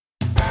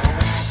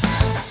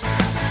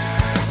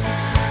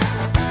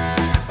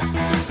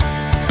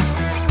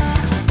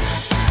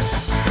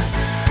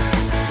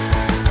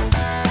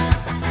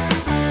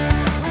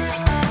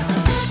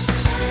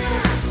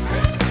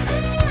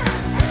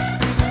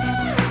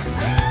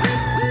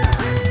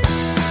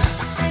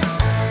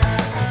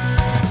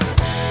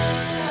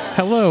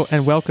Hello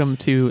and welcome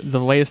to the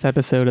latest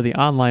episode of the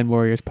Online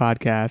Warriors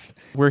podcast.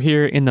 We're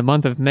here in the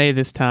month of May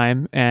this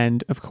time,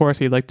 and of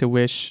course we'd like to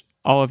wish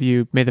all of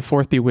you, may the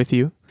 4th be with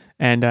you.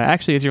 And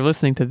actually, as you're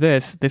listening to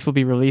this will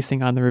be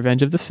releasing on the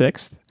Revenge of the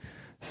 6th.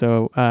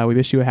 So we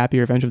wish you a happy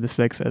Revenge of the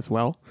 6th as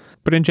well.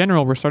 But in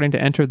general, we're starting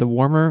to enter the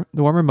warmer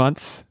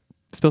months.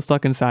 Still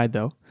stuck inside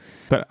though.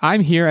 But I'm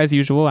here as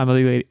usual. I'm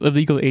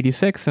Illegal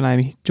 86, and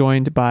I'm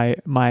joined by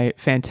my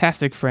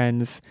fantastic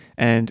friends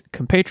and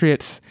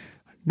compatriots,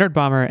 Nerd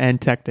Bomber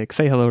and Tectic.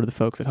 Say hello to the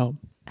folks at home.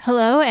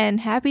 Hello, and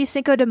happy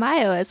Cinco de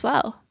Mayo as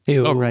well.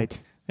 Ew. Oh, right.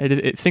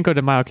 Cinco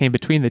de Mayo came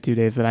between the 2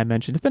 days that I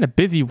mentioned. It's been a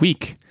busy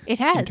week. It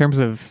has. In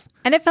terms of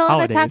And it fell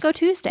holidays. on a Taco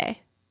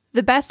Tuesday.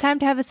 The best time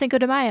to have a Cinco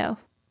de Mayo.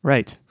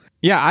 Right.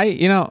 Yeah,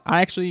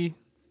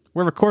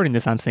 we're recording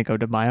this on Cinco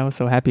de Mayo,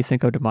 so happy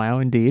Cinco de Mayo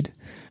indeed.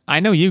 I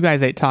know you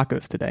guys ate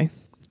tacos today.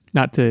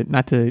 Not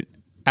to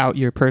out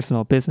your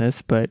personal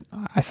business, but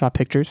I saw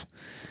pictures.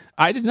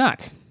 I did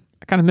not.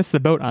 I kind of missed the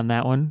boat on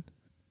that one.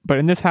 But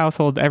in this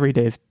household, every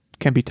day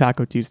can be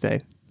Taco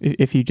Tuesday,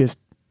 if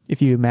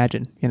you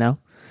imagine, you know?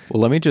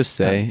 Well, let me just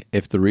say,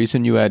 if the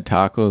reason you had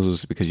tacos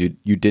was because you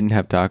didn't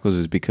have tacos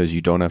is because you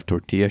don't have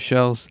tortilla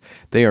shells,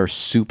 they are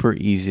super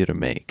easy to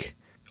make.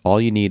 All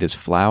you need is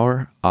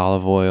flour,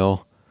 olive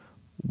oil,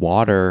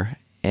 water,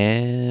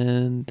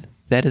 and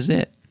that is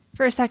it.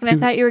 For a second, I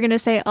thought you were going to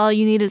say all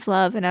you need is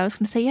love, and I was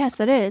going to say, yes,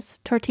 that is.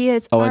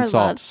 Tortillas are and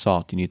salt. love.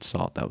 Salt. You need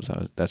salt.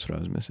 That's what I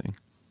was missing.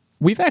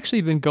 We've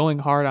actually been going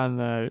hard on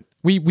the...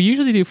 We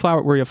usually do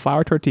flour. We're a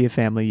flour tortilla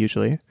family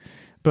usually.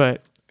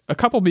 But a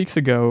couple weeks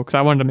ago, because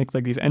I wanted to make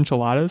like these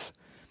enchiladas,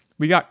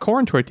 we got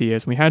corn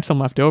tortillas and we had some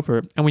left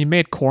over and we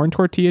made corn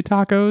tortilla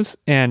tacos.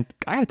 And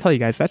I gotta tell you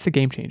guys, that's a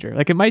game changer.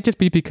 Like it might just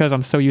be because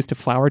I'm so used to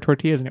flour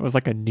tortillas and it was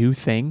like a new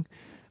thing.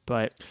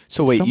 But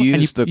so wait, you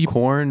used the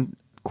corn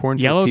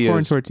yellow tortillas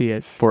corn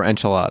tortillas for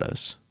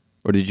enchiladas?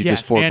 Or did you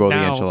just forego the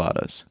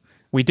enchiladas?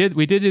 We did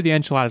do the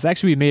enchiladas.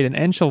 Actually, we made an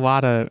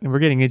enchilada, and we're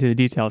getting into the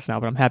details now,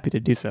 but I'm happy to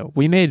do so.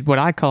 We made what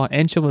I call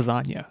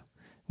enchilasagna,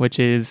 which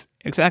is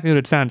exactly what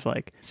it sounds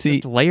like.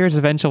 See, just layers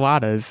of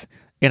enchiladas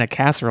in a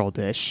casserole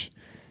dish.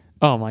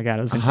 Oh my God,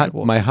 it was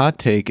incredible. My hot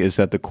take is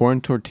that the corn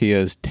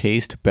tortillas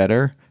taste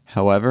better.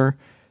 However,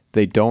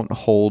 they don't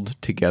hold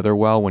together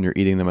well when you're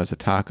eating them as a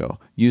taco.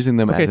 Using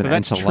them as an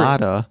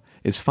enchilada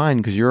is fine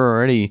because you're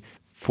already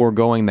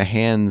foregoing the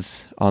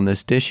hands on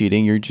this dish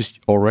eating. You're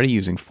just already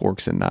using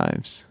forks and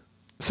knives.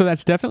 So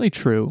that's definitely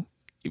true.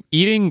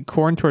 Eating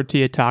corn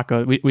tortilla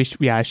taco,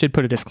 I should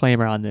put a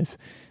disclaimer on this.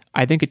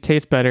 I think it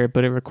tastes better,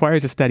 but it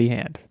requires a steady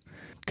hand.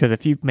 Because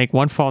if you make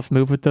one false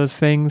move with those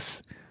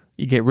things,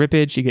 you get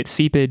rippage, you get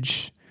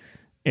seepage.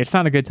 It's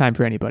not a good time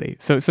for anybody.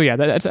 So yeah,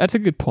 that's a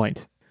good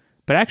point.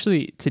 But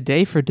actually,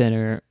 today for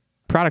dinner,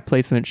 product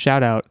placement,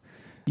 shout out.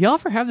 Y'all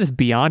ever have this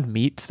Beyond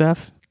Meat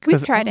stuff?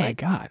 We've tried it. Oh my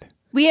God.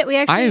 We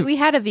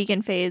had a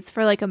vegan phase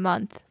for like a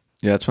month.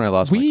 Yeah, that's when I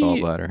lost my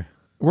gallbladder.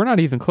 We're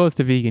not even close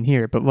to vegan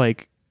here, but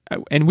like,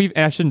 and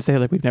I shouldn't say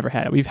like we've never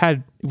had it. We've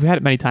had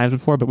it many times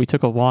before, but we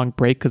took a long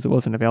break because it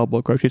wasn't available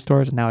at grocery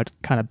stores, and now it's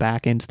kind of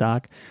back in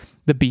stock.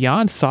 The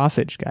Beyond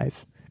sausage,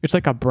 guys. It's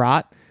like a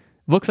brat,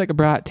 looks like a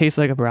brat, tastes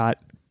like a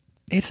brat.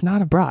 It's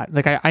not a brat.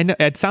 Like I know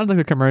it sounds like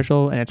a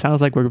commercial, and it sounds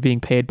like we're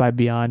being paid by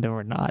Beyond, and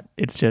we're not.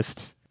 It's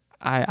just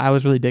I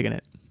was really digging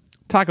it.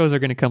 Tacos are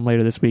going to come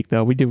later this week,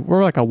 though.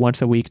 We're like a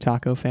once a week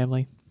taco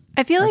family.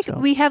 I feel like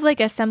we have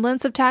like a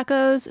semblance of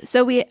tacos.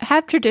 So we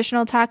have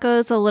traditional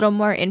tacos a little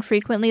more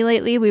infrequently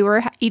lately. We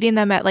were eating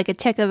them at like a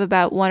tick of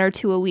about 1 or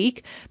 2 a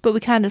week, but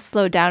we kind of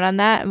slowed down on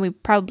that and we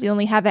probably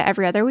only have it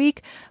every other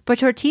week. But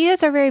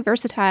tortillas are very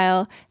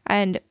versatile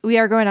and we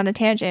are going on a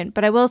tangent.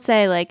 But I will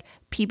say like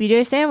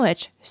PBJ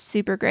sandwich,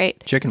 super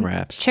great. Chicken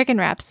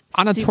wraps.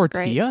 On a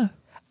tortilla?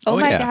 Great. Oh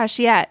my gosh,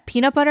 yeah.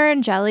 Peanut butter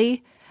and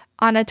jelly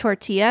on a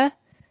tortilla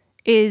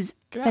is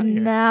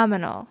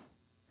phenomenal.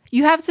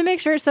 You have to make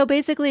sure, so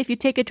basically if you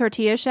take a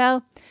tortilla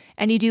shell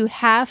and you do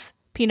half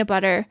peanut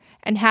butter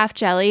and half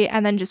jelly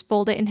and then just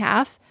fold it in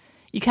half,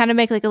 you kind of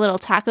make like a little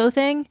taco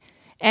thing.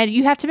 And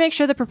you have to make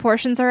sure the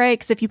proportions are right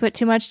because if you put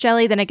too much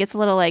jelly, then it gets a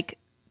little like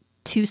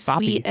too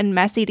sweet and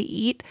messy to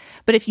eat.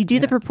 But if you do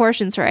the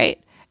proportions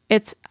right,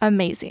 it's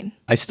amazing.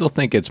 I still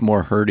think it's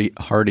more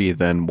hearty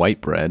than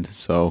white bread,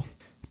 so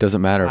it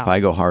doesn't matter if I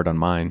go hard on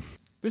mine.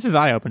 This is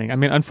eye-opening. I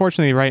mean,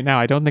 unfortunately, right now,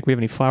 I don't think we have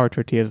any flour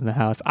tortillas in the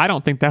house. I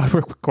don't think that would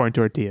work with corn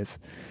tortillas.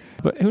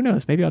 But who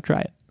knows? Maybe I'll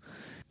try it.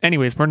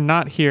 Anyways, we're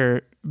not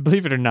here,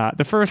 believe it or not.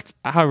 The first,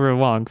 however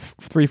long,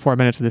 3-4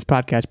 minutes of this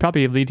podcast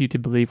probably leads you to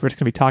believe we're just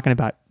going to be talking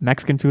about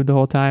Mexican food the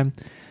whole time.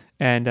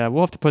 And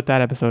we'll have to put that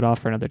episode off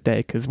for another day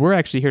because we're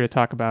actually here to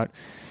talk about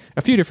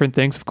a few different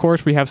things. Of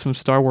course, we have some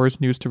Star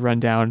Wars news to run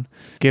down,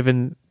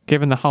 given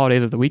the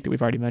holidays of the week that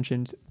we've already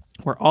mentioned.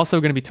 We're also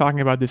going to be talking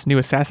about this new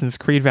Assassin's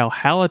Creed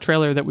Valhalla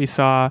trailer that we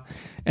saw.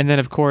 And then,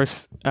 of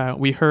course,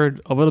 we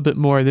heard a little bit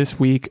more this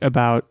week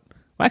about...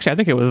 Well, actually, I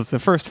think it was the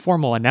first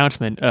formal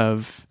announcement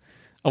of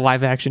a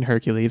live-action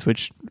Hercules,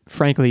 which,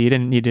 frankly, you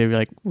didn't need to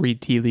like read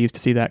tea leaves to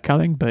see that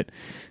coming. But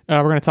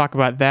we're going to talk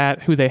about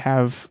that, who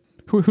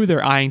who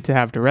they're eyeing to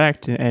have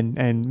direct,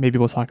 and maybe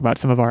we'll talk about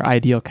some of our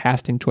ideal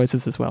casting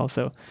choices as well.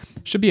 So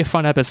should be a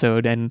fun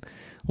episode, and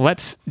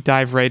let's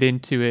dive right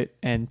into it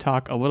and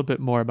talk a little bit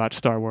more about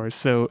Star Wars.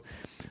 So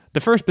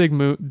the first big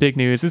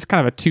news, this is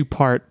kind of a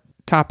two-part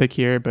topic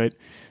here, but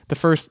the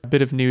first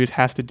bit of news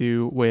has to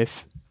do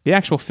with the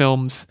actual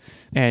films,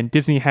 and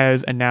Disney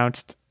has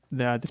announced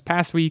this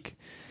past week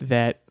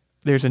that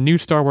there's a new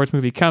Star Wars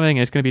movie coming,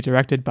 and it's going to be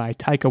directed by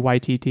Taika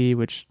Waititi,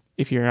 which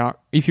if you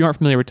aren't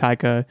familiar with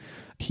Taika,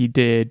 he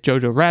did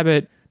Jojo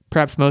Rabbit.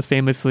 Perhaps most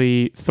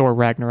famously, Thor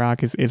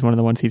Ragnarok is one of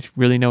the ones he's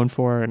really known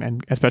for,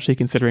 and especially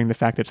considering the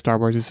fact that Star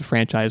Wars is a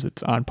franchise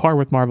that's on par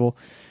with Marvel,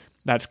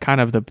 that's kind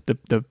of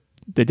the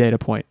data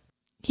point.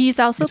 He's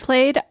also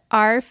played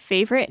our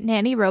favorite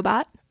nanny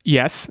robot.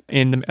 Yes,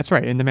 that's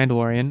right, in The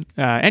Mandalorian.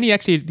 And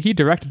he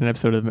directed an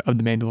episode of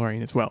The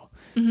Mandalorian as well.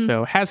 Mm-hmm.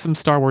 So has some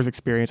Star Wars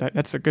experience.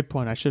 That's a good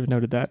point. I should have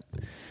noted that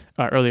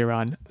earlier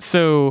on.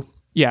 So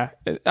yeah,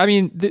 I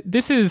mean,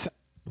 this is...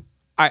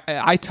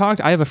 I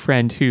have a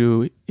friend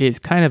who is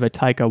kind of a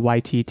Taika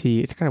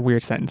Waititi. It's kind of a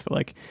weird sentence, but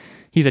like,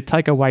 he's a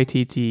Taika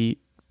Waititi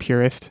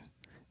purist.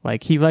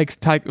 Like he likes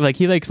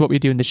What We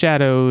Do in the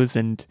Shadows,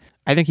 and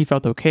I think he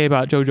felt okay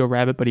about Jojo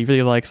Rabbit, but he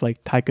really likes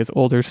like Taika's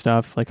older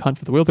stuff, like Hunt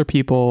for the Wilder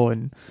People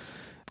and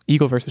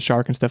Eagle versus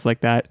Shark and stuff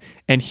like that.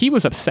 And he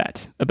was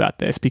upset about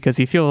this because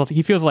he feels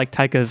like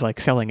Taika's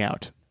like selling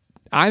out.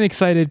 I'm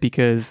excited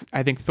because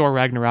I think Thor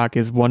Ragnarok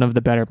is one of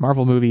the better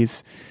Marvel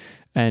movies.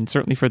 And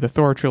certainly for the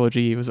Thor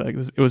trilogy, it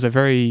was a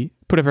very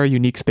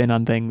unique spin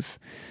on things.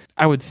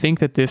 I would think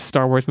that this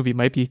Star Wars movie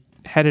might be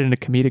headed in a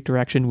comedic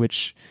direction,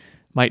 which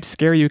might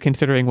scare you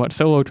considering what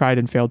Solo tried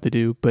and failed to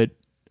do. But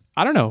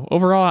I don't know.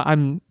 Overall,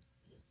 I'm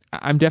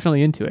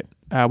definitely into it.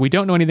 We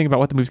don't know anything about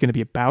what the movie's going to be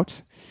about.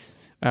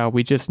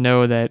 We just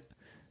know that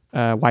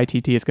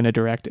YTT is going to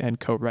direct and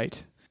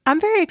co-write.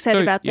 I'm very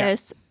excited about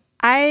this.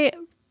 I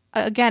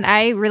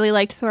really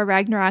liked Thor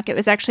Ragnarok. It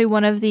was actually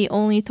one of the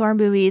only Thor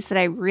movies that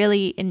I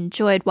really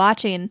enjoyed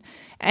watching,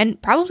 and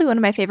probably one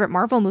of my favorite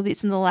Marvel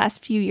movies in the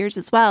last few years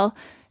as well.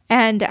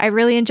 And I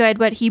really enjoyed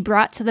what he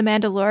brought to The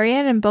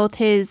Mandalorian and both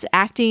his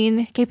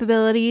acting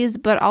capabilities,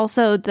 but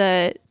also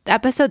the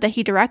episode that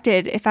he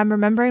directed. If I'm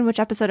remembering which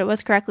episode it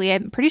was correctly,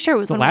 I'm pretty sure it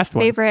was one of my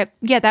favorite.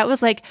 Yeah, that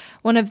was like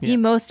one of the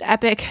most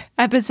epic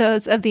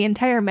episodes of the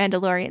entire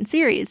Mandalorian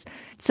series.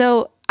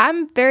 So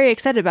I'm very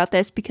excited about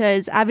this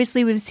because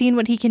obviously we've seen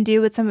what he can do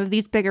with some of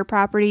these bigger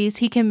properties.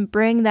 He can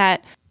bring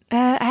that,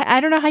 I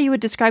don't know how you would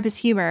describe his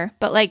humor,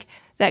 but like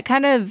that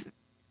kind of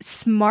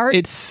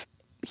smart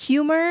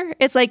humor.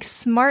 It's like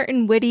smart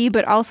and witty,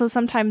 but also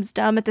sometimes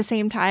dumb at the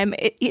same time.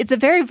 It's a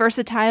very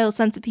versatile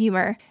sense of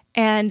humor.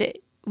 And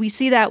we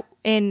see that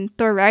in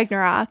Thor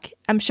Ragnarok.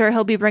 I'm sure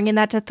he'll be bringing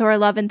that to Thor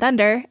Love and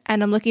Thunder.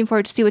 And I'm looking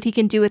forward to see what he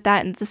can do with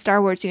that in the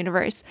Star Wars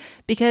universe.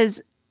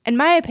 Because in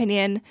my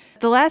opinion,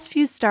 the last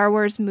few Star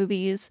Wars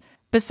movies,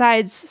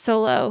 besides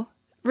Solo,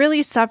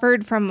 really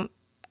suffered from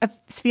a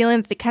feeling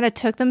that they kind of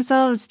took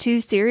themselves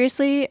too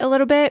seriously a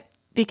little bit,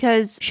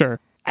 because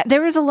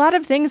there was a lot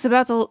of things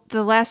about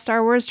the last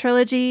Star Wars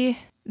trilogy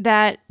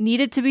that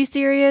needed to be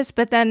serious,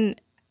 but then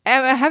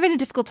I'm having a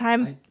difficult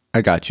time.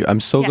 I got you. I'm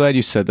so glad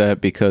you said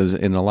that, because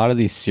in a lot of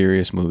these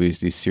serious movies,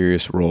 these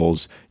serious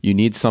roles, you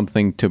need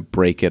something to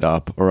break it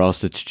up, or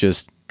else it's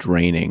just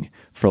draining,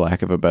 for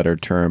lack of a better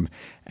term.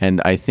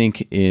 And I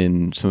think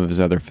in some of his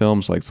other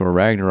films, like Thor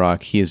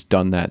Ragnarok, he has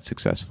done that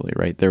successfully,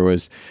 right? There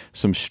was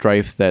some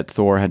strife that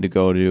Thor had to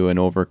go to and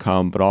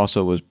overcome, but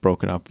also was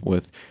broken up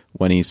with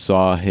when he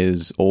saw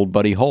his old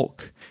buddy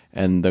Hulk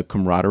and the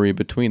camaraderie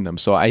between them.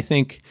 So I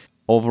think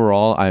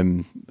overall,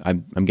 I'm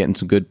getting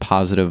some good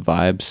positive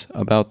vibes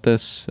about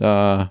this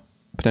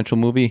potential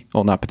movie.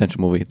 Oh, not potential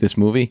movie, this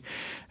movie.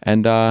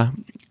 And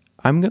I'm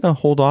going to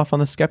hold off on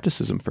the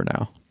skepticism for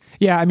now.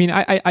 Yeah, I mean,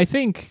 I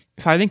think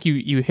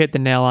you hit the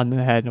nail on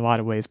the head in a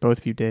lot of ways. Both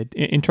of you did.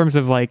 In terms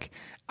of like,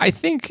 I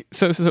think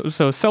so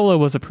Solo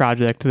was a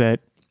project that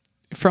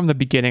from the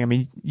beginning, I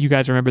mean, you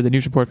guys remember the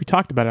news report, we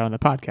talked about it on the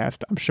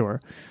podcast, I'm sure,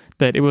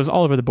 that it was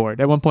all over the board.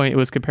 At one point it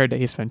was compared to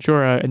Ace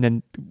Ventura, and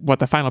then what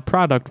the final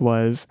product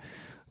was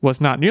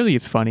not nearly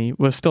as funny,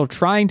 was still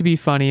trying to be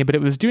funny, but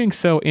it was doing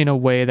so in a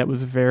way that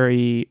was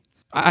very,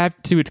 I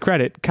have to its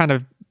credit, kind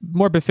of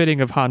more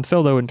befitting of Han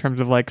Solo, in terms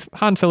of like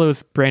Han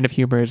Solo's brand of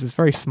humor is this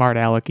very smart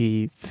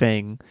alecky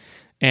thing,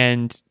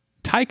 and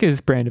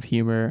Taika's brand of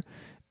humor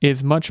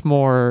is much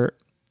more,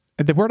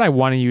 the word I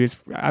want to use,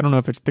 I don't know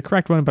if it's the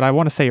correct one, but I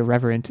want to say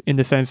irreverent, in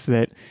the sense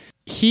that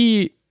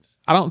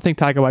I don't think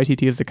Taika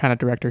Waititi is the kind of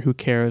director who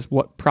cares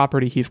what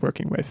property he's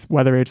working with,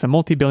 whether it's a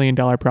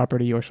multi-billion-dollar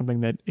property or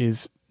something that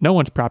is no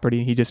one's property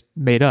and he just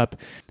made up.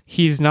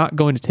 He's not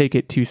going to take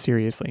it too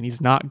seriously, and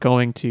he's not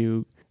going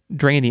to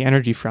drain the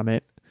energy from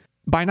it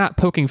by not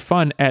poking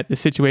fun at the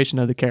situation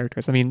of the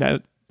characters. I mean,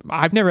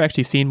 I've never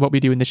actually seen What We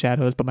Do in the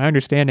Shadows, but my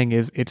understanding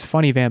is it's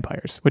funny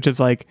vampires, which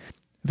is like,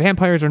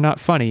 vampires are not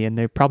funny, and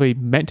they're probably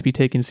meant to be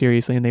taken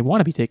seriously, and they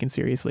want to be taken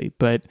seriously.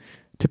 But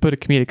to put a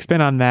comedic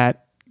spin on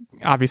that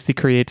obviously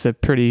creates a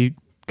pretty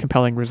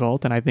compelling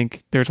result, and I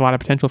think there's a lot of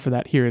potential for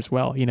that here as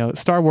well. You know,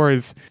 Star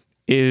Wars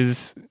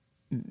is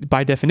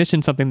by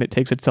definition something that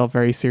takes itself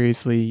very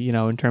seriously, you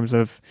know, in terms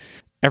of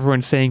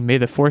everyone saying "May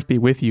the Fourth be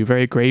with you"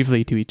 very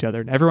gravely to each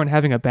other, and everyone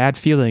having a bad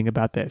feeling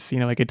about this. You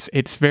know, like it's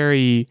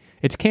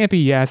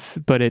campy, yes,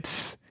 but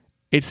it's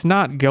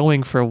not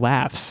going for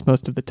laughs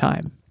most of the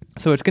time.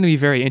 So it's going to be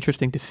very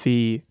interesting to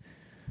see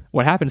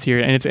what happens here,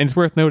 and it's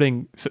worth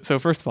noting. So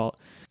first of all,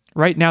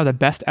 right now the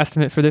best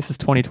estimate for this is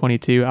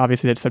 2022.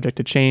 Obviously, that's subject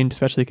to change,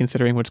 especially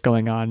considering what's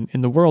going on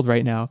in the world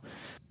right now.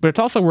 But it's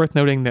also worth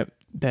noting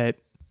that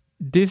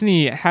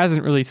Disney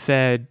hasn't really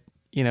said,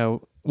 you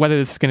know, whether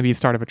this is going to be the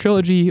start of a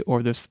trilogy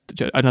or this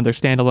another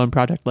standalone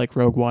project like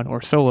Rogue One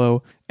or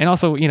Solo, and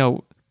also, you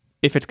know,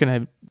 if it's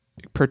going to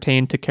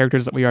pertain to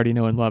characters that we already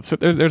know and love. So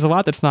there's a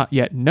lot that's not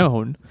yet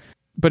known,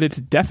 but it's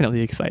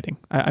definitely exciting.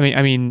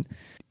 I mean,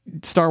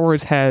 Star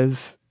Wars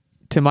has,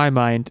 to my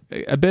mind,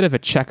 a bit of a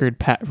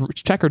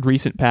checkered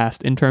recent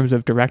past in terms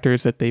of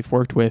directors that they've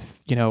worked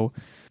with. You know,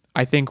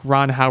 I think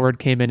Ron Howard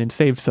came in and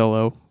saved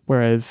Solo,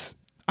 whereas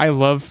I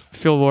love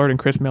Phil Lord and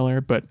Chris Miller,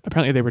 but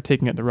apparently they were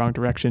taking it in the wrong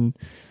direction.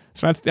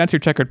 So that's your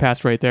checkered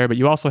past right there. But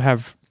you also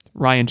have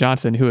Rian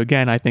Johnson, who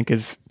again I think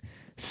is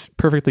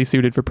perfectly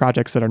suited for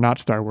projects that are not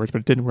Star Wars, but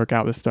it didn't work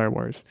out with Star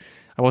Wars.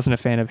 I wasn't a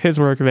fan of his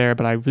work there,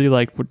 but I really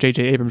liked what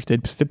J.J. Abrams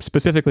did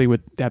specifically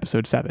with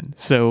Episode 7.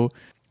 So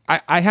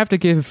I have to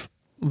give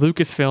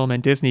Lucasfilm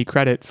and Disney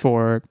credit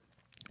for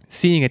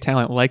seeing a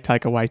talent like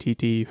Taika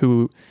Waititi,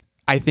 who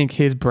I think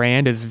his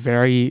brand is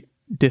very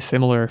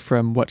dissimilar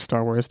from what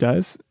Star Wars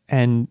does,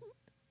 and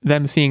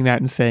them seeing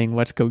that and saying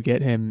let's go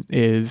get him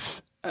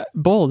is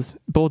bold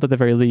at the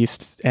very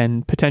least,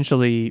 and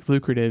potentially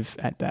lucrative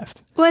at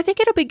best. Well, I think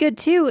it'll be good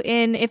too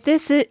if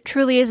this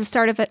truly is the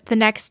start of the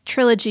next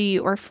trilogy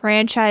or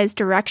franchise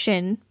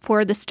direction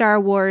for the Star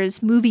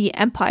Wars movie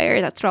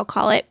empire. That's what I'll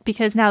call it,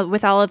 because now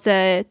with all of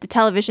the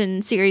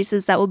television series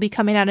that will be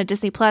coming out on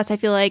Disney Plus, I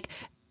feel like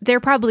there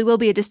probably will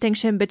be a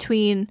distinction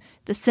between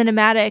the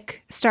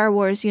cinematic Star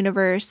Wars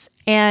universe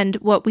and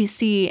what we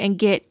see and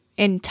get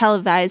in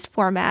televised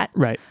format.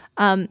 Right.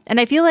 And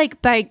I feel like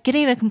by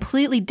getting a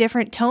completely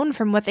different tone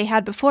from what they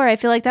had before, I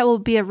feel like that will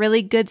be a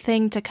really good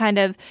thing to kind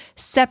of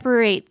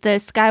separate the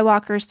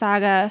Skywalker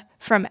saga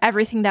from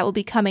everything that will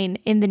be coming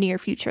in the near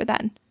future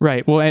then.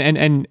 Right. Well,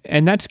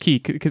 and that's key,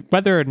 because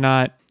whether or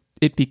not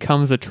it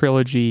becomes a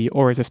trilogy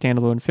or is a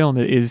standalone film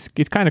is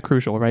kind of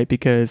crucial, right?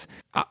 Because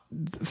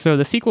so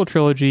the sequel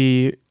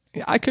trilogy,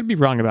 I could be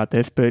wrong about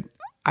this, but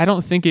I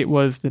don't think it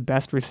was the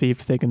best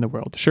received thing in the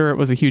world. Sure, it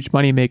was a huge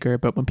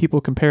moneymaker, but when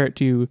people compare it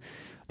to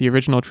the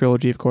original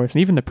trilogy, of course,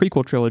 and even the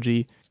prequel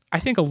trilogy,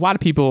 I think a lot of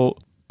people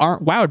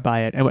aren't wowed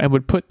by it and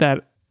would put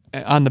that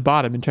on the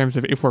bottom in terms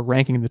of if we're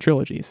ranking the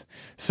trilogies.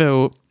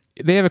 So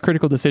they have a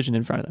critical decision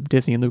in front of them,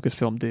 Disney and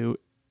Lucasfilm do,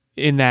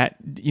 in that,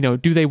 you know,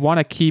 do they want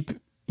to keep,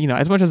 you know,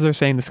 as much as they're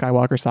saying the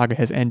Skywalker saga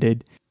has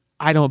ended,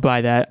 I don't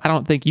buy that. I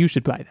don't think you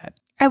should buy that.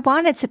 I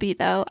want it to be,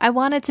 though. I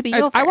want it to be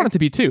over. I want it to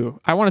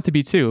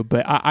be too.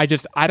 But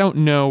I don't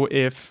know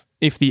if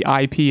the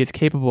IP is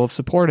capable of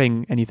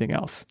supporting anything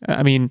else.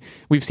 I mean,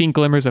 we've seen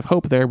glimmers of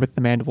hope there with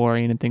The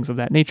Mandalorian and things of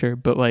that nature,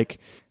 but like,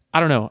 I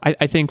don't know.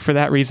 I think for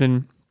that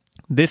reason,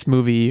 this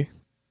movie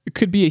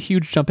could be a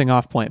huge jumping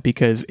off point,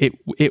 because it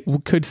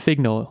could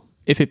signal,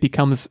 if it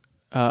becomes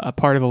a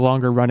part of a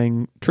longer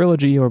running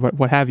trilogy or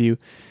what have you,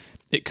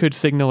 it could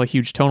signal a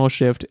huge tonal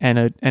shift and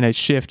a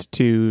shift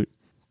to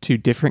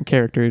different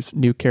characters,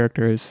 new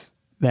characters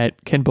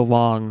that can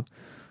belong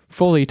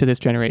fully to this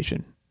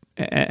generation.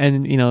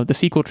 And, you know, the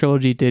sequel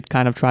trilogy did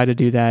kind of try to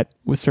do that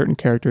with certain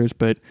characters,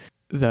 but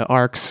the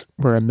arcs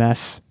were a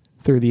mess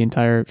through the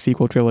entire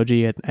sequel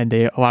trilogy, and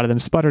a lot of them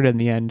sputtered in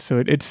the end.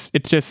 So it's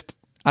just,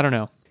 I don't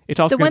know. It's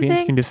also going to be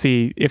interesting to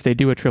see if they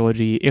do a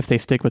trilogy, if they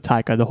stick with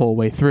Taika the whole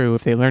way through,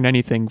 if they learn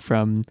anything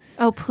from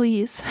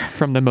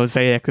from the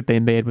mosaic that they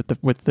made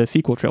with the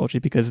sequel trilogy,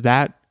 because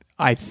that,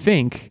 I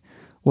think,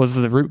 was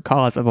the root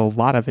cause of a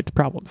lot of its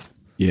problems.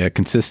 Yeah,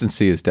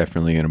 consistency is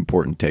definitely an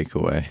important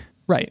takeaway.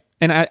 Right.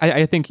 And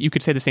I think you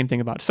could say the same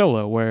thing about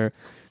Solo, where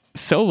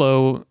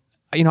Solo,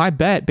 you know, I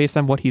bet based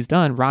on what he's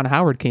done, Ron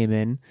Howard came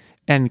in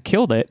and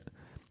killed it,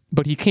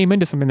 but he came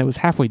into something that was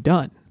halfway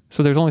done.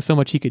 So there's only so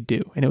much he could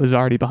do, and it was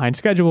already behind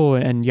schedule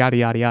and yada,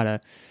 yada,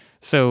 yada.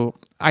 So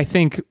I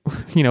think,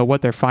 you know,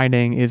 what they're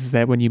finding is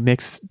that when you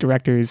mix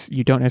directors,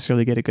 you don't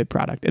necessarily get a good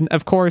product. And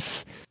of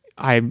course,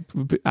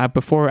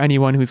 before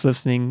anyone who's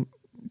listening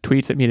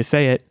tweets at me to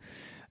say it,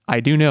 I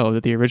do know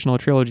that the original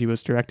trilogy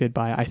was directed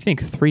by, I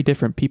think, 3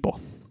 different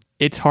people.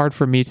 It's hard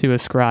for me to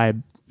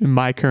ascribe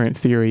my current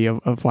theory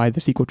of why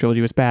the sequel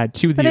trilogy was bad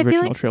to the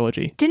original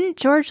trilogy. Didn't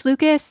George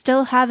Lucas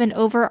still have an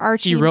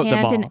overarching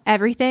hand in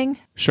everything?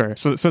 Sure.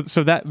 So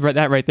that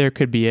right there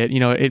could be it. You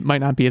know, it might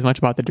not be as much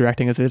about the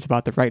directing as it is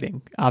about the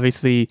writing.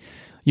 Obviously,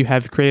 you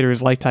have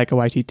creators like Taika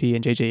Waititi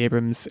and J.J.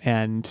 Abrams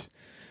and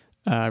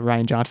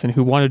Rian Johnson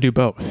who want to do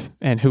both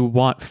and who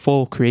want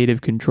full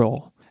creative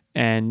control.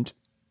 And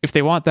if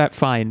they want that,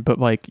 fine. But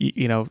like,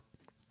 you know,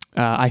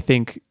 I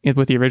think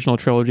with the original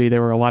trilogy, there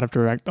were a lot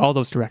of all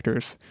those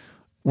directors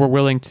were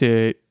willing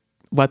to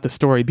let the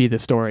story be the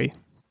story,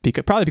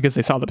 probably because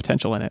they saw the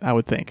potential in it, I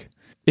would think.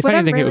 if what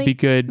anything, it would be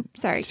good.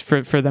 Sorry.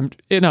 For them.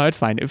 No, it's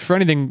fine. For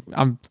anything,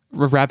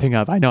 we're wrapping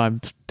up. I know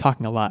I'm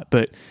talking a lot,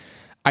 but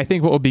I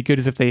think what would be good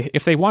is if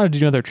they wanted to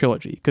do another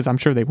trilogy, because I'm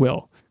sure they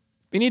will.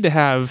 They need to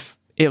have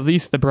at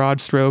least the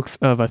broad strokes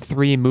of a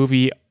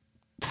 3-movie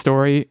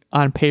story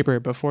on paper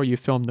before you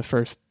film the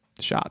first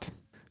shot.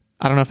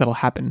 I don't know if that'll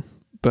happen,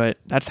 but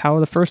that's how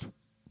the first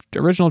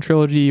original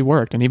trilogy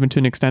worked, and even to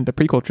an extent, the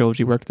prequel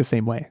trilogy worked the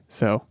same way.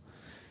 So,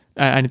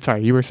 I'm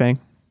sorry, you were saying?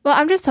 Well,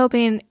 I'm just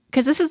hoping,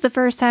 because this is the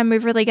first time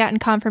we've really gotten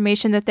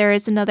confirmation that there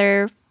is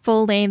another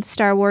full-length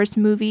Star Wars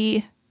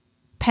movie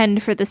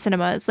penned for the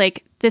cinemas.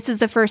 Like, this is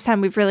the first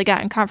time we've really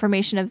gotten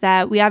confirmation of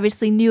that. We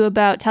obviously knew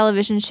about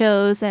television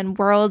shows and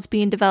worlds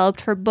being developed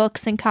for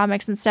books and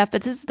comics and stuff,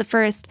 but this is the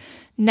first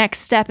next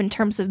step in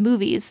terms of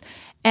movies.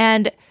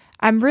 And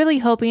I'm really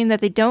hoping that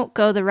they don't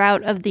go the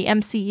route of the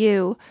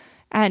MCU.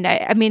 And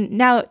I mean,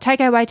 now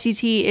Taika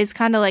Waititi is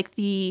kind of like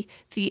the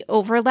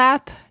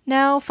overlap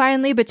now,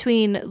 finally,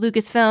 between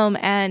Lucasfilm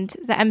and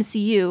the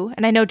MCU.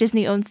 And I know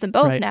Disney owns them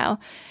both now.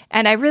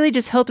 And I really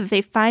just hope that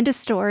they find a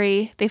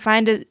story, they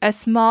find a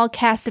small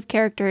cast of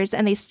characters,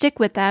 and they stick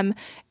with them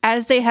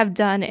as they have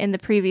done in the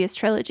previous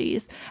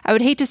trilogies. I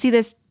would hate to see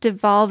this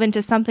devolve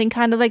into something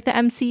kind of like the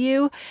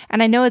MCU.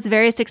 And I know it's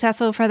very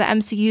successful for the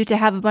MCU to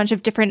have a bunch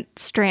of different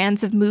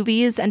strands of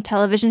movies and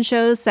television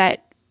shows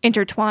that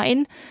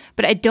intertwine,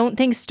 but I don't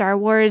think Star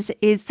Wars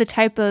is the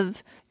type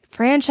of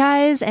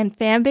franchise and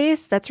fan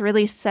base that's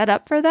really set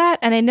up for that.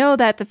 And I know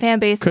that the fan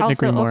base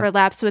also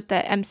overlaps with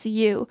the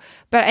MCU,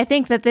 but I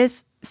think that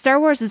this Star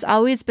Wars has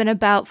always been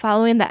about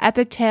following the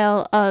epic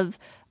tale of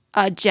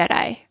a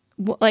Jedi,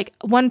 like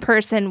one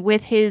person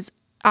with his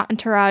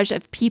entourage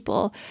of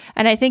people.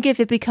 And I think if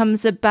it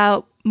becomes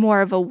about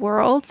more of a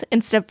world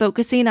instead of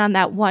focusing on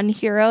that one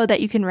hero that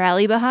you can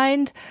rally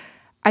behind,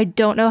 I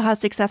don't know how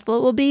successful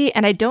it will be,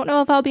 and I don't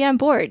know if I'll be on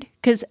board,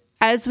 because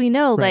as we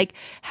know, like,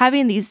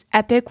 having these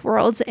epic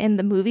worlds in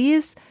the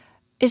movies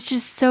is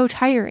just so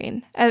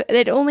tiring.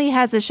 It only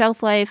has a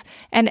shelf life,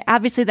 and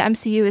obviously the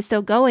MCU is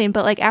still going,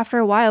 but like after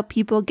a while,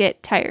 people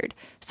get tired.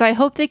 So I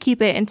hope they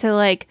keep it into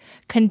like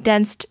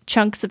condensed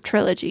chunks of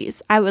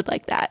trilogies. I would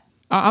like that.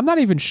 I'm not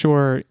even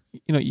sure,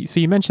 so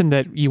you mentioned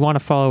that you want to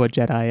follow a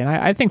Jedi, and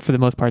I think for the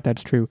most part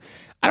that's true.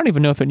 I don't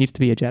even know if it needs to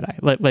be a Jedi.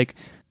 Like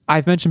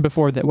I've mentioned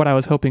before that what I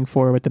was hoping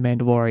for with The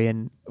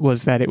Mandalorian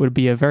was that it would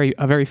be a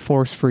very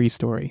Force-free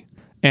story.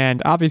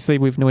 And obviously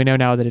we know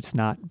now that it's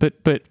not.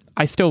 But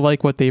I still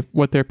like what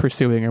they're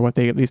pursuing, or what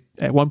they at least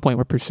at one point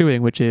were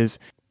pursuing, which is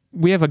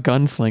we have a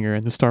gunslinger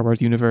in the Star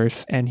Wars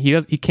universe, and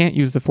he can't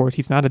use the Force.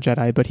 He's not a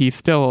Jedi, but he's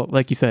still,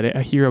 like you said,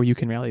 a hero you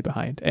can rally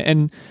behind.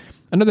 And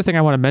another thing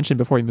I want to mention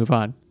before we move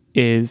on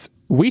is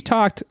we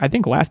talked, I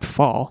think last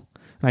fall,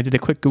 and I did a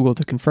quick Google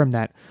to confirm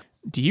that.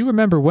 Do you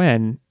remember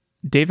when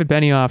David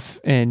Benioff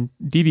and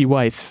D.B.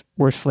 Weiss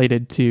were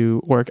slated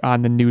to work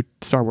on the new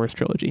Star Wars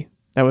trilogy?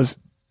 That was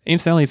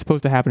incidentally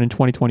supposed to happen in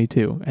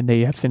 2022, and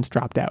they have since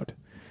dropped out.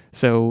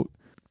 So,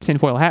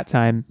 tinfoil hat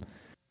time,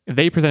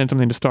 they presented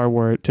something to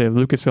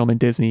Lucasfilm and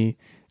Disney,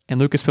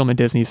 and Lucasfilm and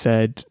Disney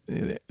said,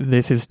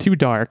 this is too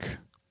dark,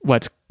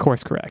 let's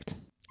course correct.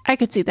 I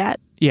could see that.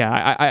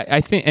 Yeah,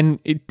 I think,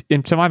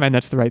 and to my mind,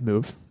 that's the right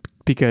move,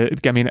 because,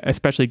 I mean,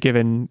 especially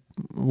given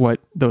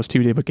what those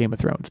two did with Game of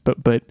Thrones,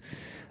 but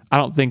I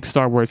don't think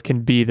Star Wars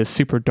can be the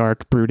super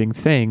dark, brooding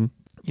thing.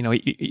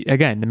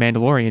 Again, The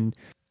Mandalorian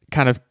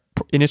kind of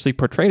initially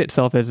portrayed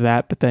itself as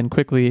that, but then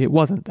quickly it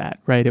wasn't that,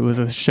 right? It was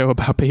a show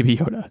about Baby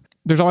Yoda.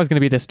 There's always going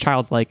to be this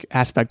childlike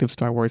aspect of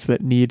Star Wars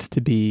that needs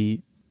to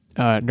be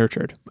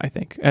nurtured, I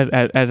think,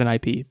 as an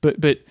IP. But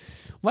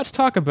let's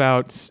talk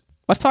about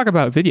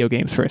video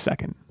games for a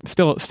second.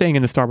 Still staying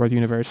in the Star Wars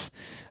universe,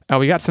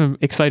 we got some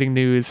exciting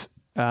news.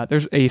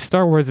 There's a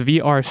Star Wars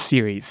VR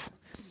series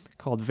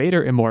called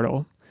Vader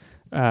Immortal,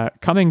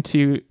 coming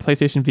to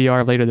PlayStation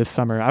VR later this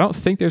summer. I don't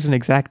think there's an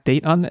exact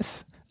date on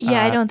this.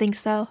 Yeah, I don't think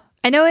so.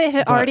 I know it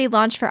had already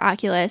launched for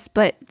Oculus,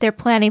 but they're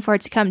planning for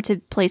it to come to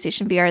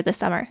PlayStation VR this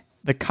summer.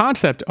 The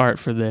concept art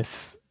for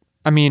this,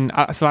 I mean,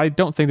 so I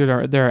don't think there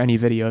are any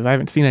videos. I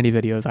haven't seen any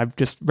videos. I've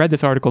just read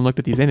this article and looked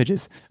at these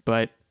images,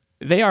 but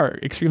they are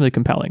extremely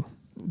compelling.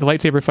 The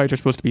lightsaber fights are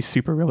supposed to be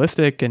super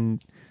realistic, and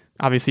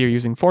obviously you're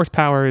using force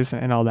powers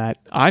and all that.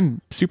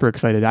 I'm super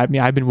excited. I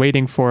mean, I've been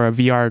waiting for a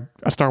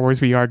Star Wars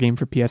VR game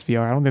for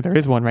PSVR. I don't think there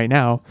is one right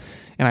now,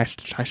 and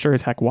I sure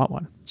as heck want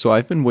one. So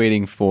I've been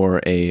waiting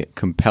for a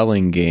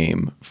compelling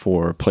game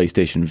for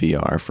PlayStation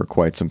VR for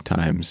quite some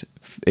time.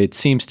 It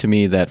seems to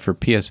me that for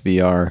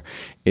PSVR,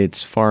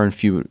 it's far and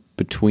few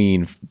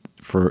between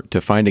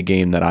to find a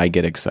game that I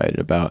get excited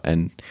about,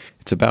 and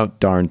it's about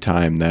darn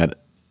time that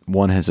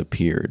one has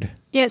appeared.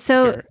 Yeah,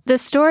 so the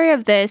story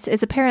of this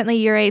is apparently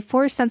you're a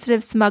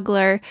Force-sensitive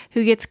smuggler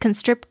who gets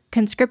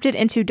conscripted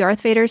into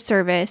Darth Vader's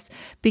service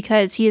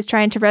because he is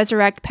trying to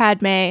resurrect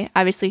Padme,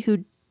 obviously,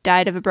 who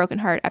died of a broken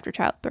heart after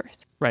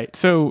childbirth. Right.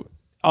 So,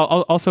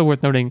 also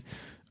worth noting,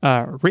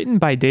 written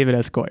by David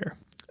S. Goyer.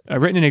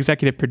 Written and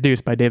executive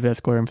produced by David S.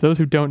 Goyer. And for those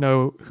who don't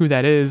know who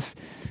that is,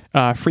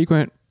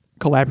 frequent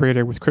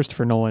collaborator with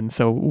Christopher Nolan.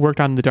 So, worked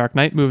on the Dark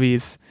Knight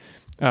movies,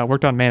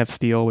 worked on Man of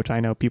Steel, which I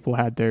know people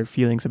had their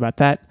feelings about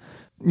that.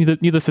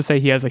 Needless to say,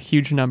 he has a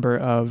huge number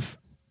of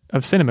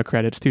cinema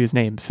credits to his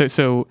name.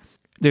 So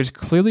there's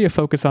clearly a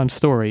focus on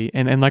story.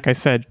 And like I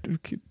said,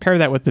 pair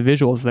that with the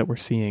visuals that we're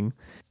seeing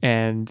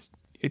and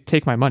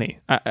take my money.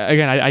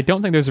 I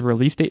don't think there's a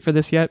release date for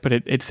this yet, but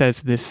it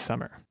says this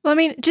summer. Well, I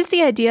mean, just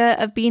the idea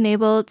of being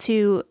able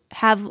to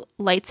have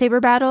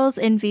lightsaber battles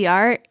in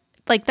VR,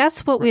 like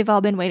that's what we've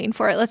all been waiting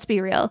for. Let's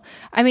be real.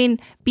 I mean,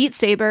 Beat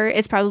Saber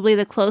is probably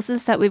the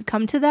closest that we've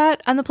come to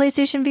that on the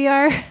PlayStation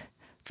VR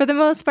for the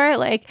most part.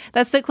 Like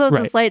that's the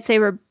closest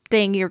lightsaber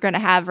thing you're going to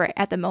have right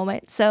at the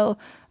moment. So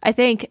I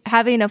think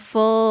having a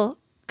full,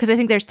 because I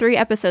think there's 3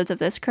 episodes of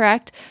this,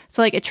 correct?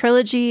 So like a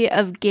trilogy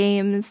of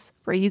games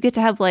where you get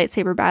to have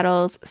lightsaber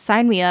battles,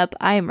 sign me up.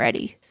 I am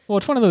ready. Well,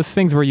 it's one of those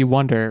things where you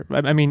wonder,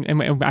 I mean,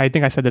 and I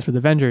think I said this with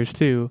Avengers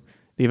too,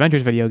 the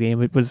Avengers video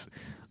game, it was,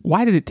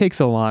 why did it take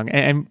so long?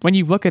 And when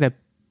you look at a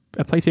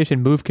PlayStation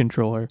Move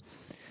controller,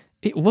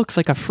 it looks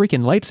like a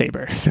freaking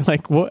lightsaber. So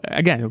like,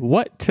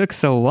 what took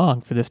so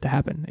long for this to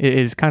happen? It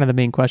is kind of the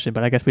main question,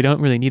 but I guess we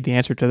don't really need the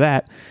answer to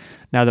that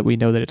now that we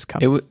know that it's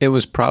coming. It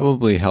was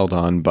probably held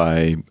on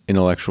by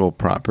intellectual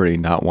property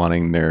not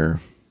wanting their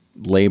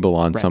label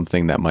on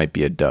something that might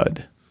be a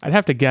dud. I'd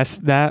have to guess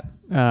that,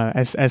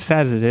 as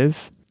sad as it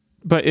is.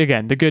 But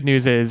again, the good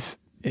news is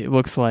it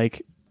looks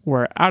like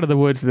we're out of the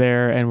woods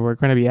there and we're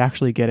going to be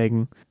actually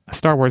getting a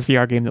Star Wars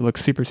VR game that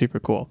looks super, super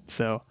cool.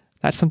 So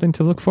that's something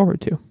to look forward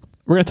to.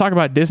 We're going to talk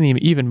about Disney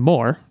even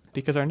more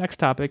because our next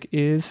topic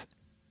is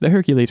the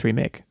Hercules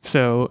remake.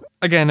 So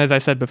again, as I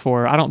said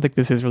before, I don't think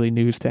this is really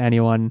news to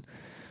anyone.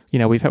 You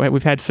know,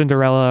 we've had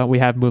Cinderella, we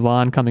have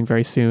Mulan coming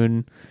very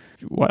soon.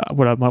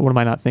 What am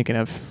I not thinking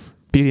of?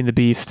 Beauty and the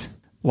Beast,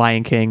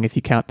 Lion King, if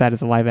you count that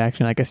as a live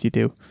action, I guess you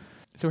do.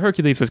 So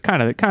Hercules was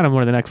kind of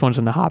one of the next ones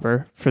in the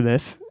hopper for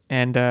this,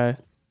 and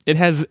it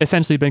has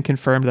essentially been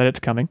confirmed that it's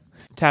coming.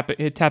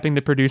 Tapping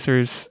the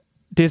producers,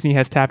 Disney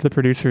has tapped the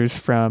producers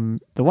from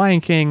The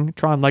Lion King,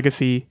 Tron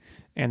Legacy,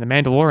 and The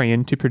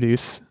Mandalorian to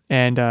produce,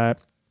 and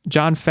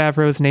Jon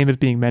Favreau's name is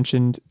being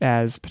mentioned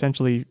as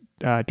potentially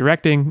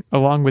directing,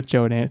 along with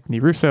Joe and Anthony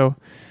Russo,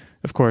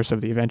 of course,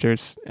 of the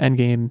Avengers,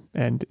 Endgame,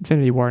 and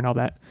Infinity War and all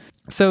that.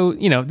 So,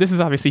 you know, this is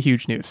obviously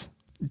huge news.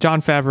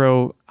 Jon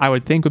Favreau, I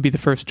would think, would be the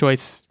first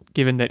choice,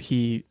 given that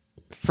he,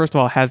 first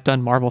of all, has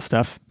done Marvel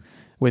stuff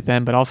with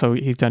them, but also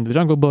he's done The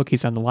Jungle Book,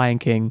 he's done The Lion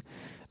King,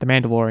 The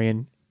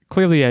Mandalorian.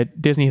 Clearly,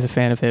 Disney is a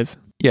fan of his.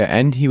 Yeah,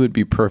 and he would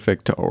be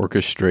perfect to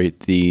orchestrate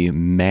the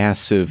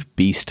massive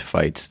beast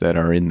fights that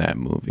are in that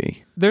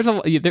movie.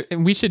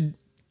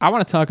 I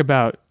want to talk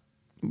about,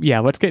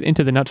 let's get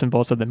into the nuts and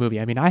bolts of the movie.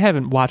 I mean, I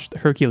haven't watched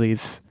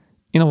Hercules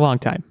in a long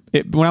time.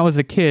 When I was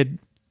a kid,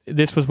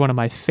 this was one of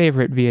my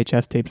favorite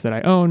VHS tapes that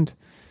I owned.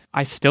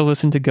 I still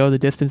listen to Go the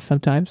Distance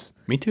sometimes.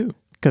 Me too.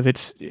 Because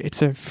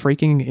it's a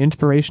freaking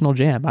inspirational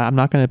jam. I'm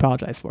not going to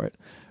apologize for it.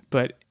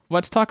 But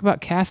let's talk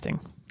about casting.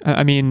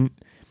 I mean,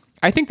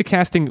 I think the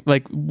casting,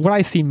 like what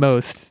I see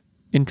most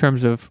in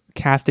terms of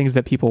castings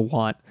that people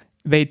want,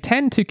 they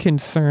tend to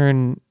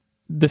concern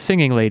the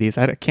singing ladies.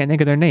 I can't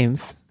think of their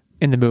names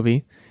in the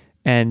movie.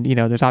 And, you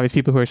know, there's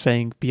obviously people who are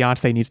saying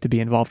Beyonce needs to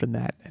be involved in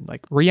that. And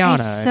like Rihanna.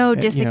 I so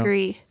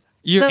disagree.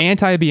 You're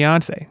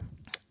anti-Beyonce.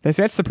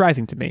 That's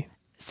surprising to me.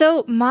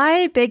 So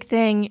my big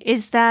thing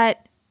is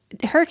that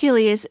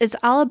Hercules is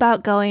all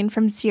about going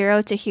from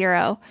zero to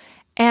hero.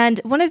 And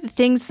one of the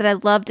things that I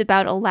loved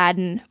about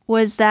Aladdin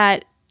was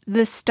that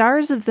the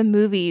stars of the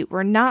movie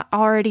were not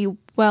already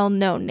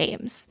well-known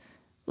names.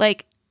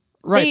 Like,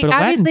 right, but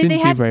Aladdin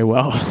didn't do very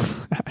well.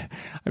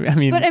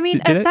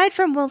 Aside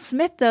from Will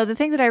Smith, though, the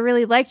thing that I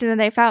really liked and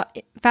that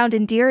I found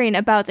endearing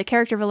about the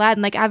character of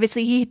Aladdin, like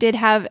obviously he did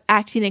have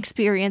acting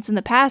experience in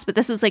the past, but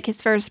this was like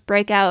his first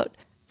breakout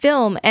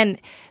film. And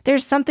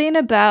there's something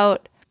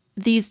about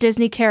these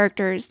Disney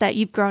characters that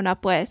you've grown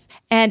up with,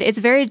 and it's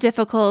very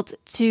difficult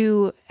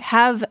to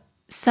have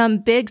some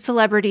big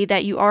celebrity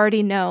that you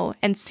already know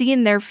and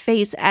seeing their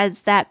face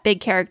as that big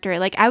character.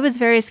 Like, I was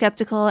very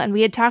skeptical, and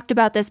we had talked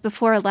about this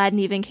before Aladdin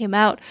even came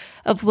out,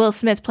 of Will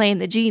Smith playing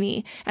the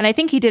genie. And I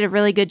think he did a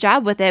really good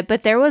job with it,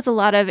 but there was a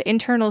lot of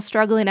internal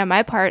struggling on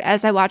my part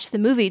as I watched the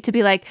movie to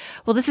be like,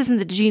 well, this isn't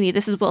the genie,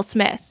 this is Will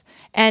Smith.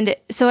 And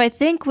so I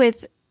think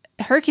with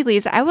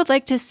Hercules, I would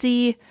like to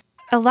see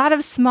a lot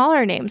of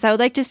smaller names. I would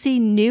like to see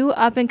new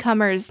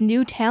up-and-comers,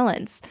 new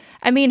talents.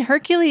 I mean,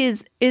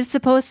 Hercules is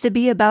supposed to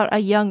be about a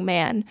young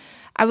man.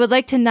 I would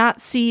like to not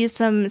see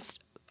some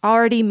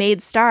already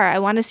made star. I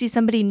want to see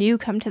somebody new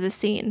come to the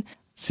scene.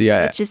 See,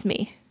 it's just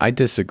me. I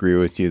disagree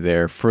with you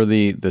there. For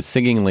the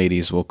singing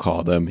ladies, we'll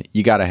call them,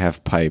 you got to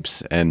have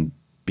pipes, and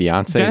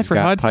Beyonce's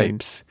got Hudson.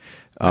 Pipes.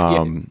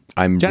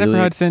 Jennifer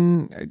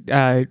Hudson.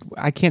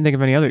 I can't think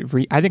of any other.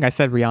 I think I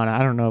said Rihanna.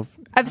 I don't know.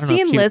 I've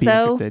seen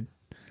Lizzo.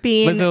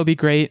 Lizzo will be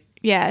great.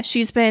 Yeah,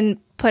 she's been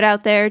put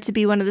out there to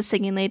be one of the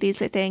singing ladies,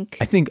 I think.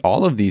 I think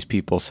all of these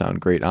people sound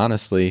great,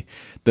 honestly.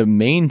 The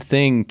main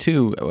thing,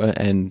 too,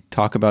 and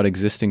talk about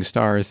existing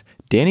stars,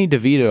 Danny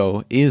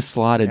DeVito is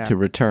slotted to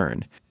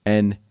return.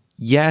 And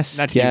yes,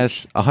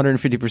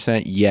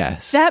 150%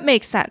 yes. That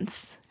makes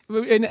sense.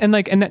 And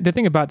the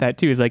thing about that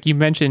too is like you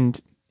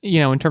mentioned,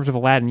 in terms of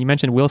Aladdin, you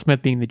mentioned Will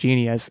Smith being the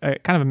genie as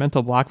kind of a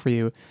mental block for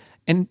you.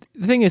 And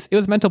the thing is, it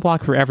was a mental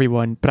block for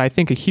everyone, but I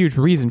think a huge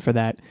reason for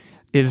that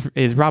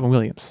is Robin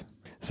Williams.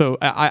 So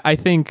I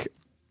think,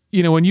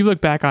 when you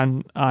look back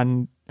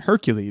on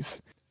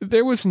Hercules,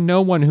 there was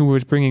no one who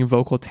was bringing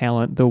vocal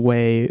talent the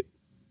way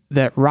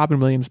that Robin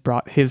Williams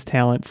brought his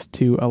talents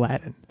to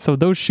Aladdin. So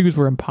those shoes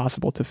were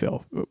impossible to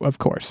fill, of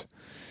course.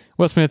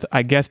 Will Smith,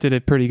 I guess, did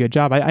a pretty good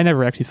job. I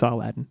never actually saw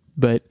Aladdin,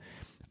 but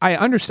I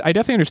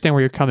definitely understand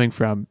where you're coming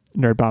from,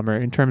 Nerd Bomber,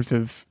 in terms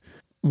of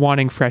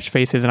wanting fresh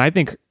faces. And I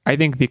think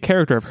the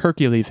character of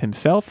Hercules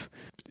himself,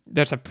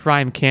 that's a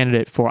prime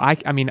candidate for.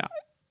 I mean,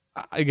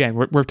 again,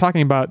 we're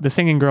talking about the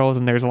singing girls,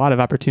 and there's a lot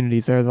of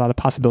opportunities. There's a lot of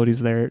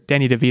possibilities there.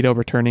 Danny DeVito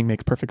returning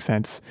makes perfect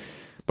sense.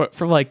 But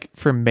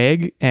for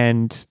Meg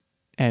and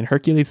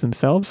Hercules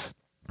themselves,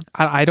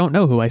 I don't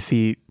know who I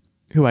see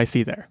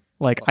there.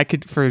 Like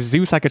for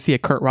Zeus, I could see a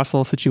Kurt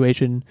Russell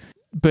situation,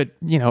 but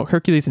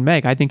Hercules and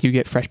Meg, I think you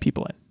get fresh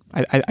people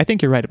in. I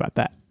think you're right about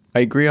that.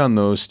 I agree on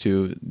those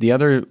two. The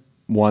other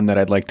one that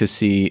I'd like to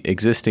see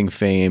existing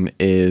fame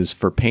is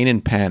for Pain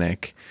and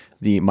Panic.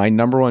 My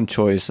number one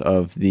choice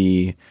of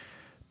the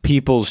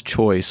people's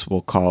choice,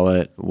 we'll call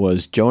it,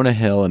 was Jonah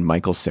Hill and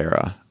Michael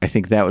Cera. I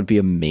think that would be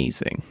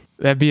amazing.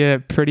 That'd be a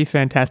pretty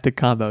fantastic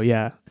combo,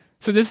 yeah.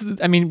 So this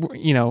is,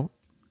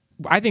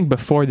 I think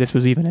before this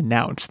was even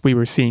announced, we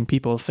were seeing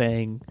people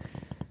saying,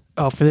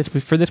 "Oh, for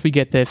this we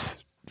get this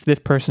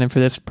person, and for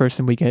this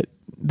person we get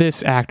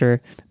this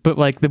actor." But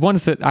like the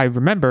ones that I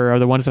remember are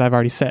the ones that I've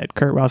already said: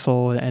 Kurt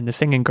Russell and the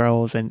singing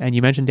girls, and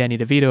you mentioned Danny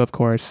DeVito, of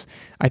course.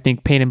 I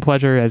think Pain and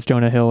Pleasure as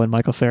Jonah Hill and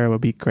Michael Cera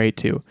would be great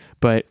too.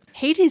 But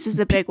Hades is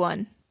a big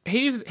one.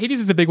 Hades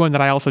is a big one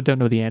that I also don't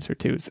know the answer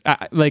to.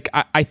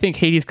 I think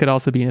Hades could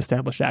also be an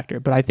established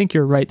actor, but I think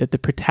you're right that the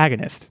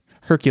protagonist,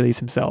 Hercules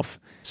himself.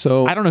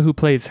 So I don't know who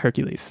plays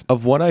Hercules.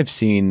 Of what I've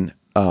seen,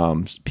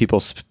 people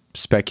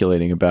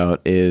speculating about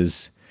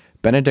is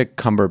Benedict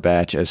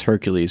Cumberbatch as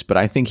Hercules, but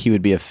I think he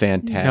would be a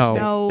fantastic.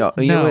 No,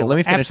 wait, let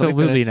me finish.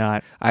 Absolutely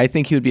not. I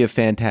think he would be a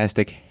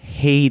fantastic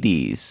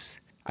Hades.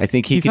 I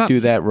think he could do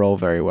that role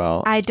very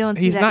well. I don't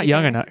see He's that not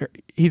young either. enough.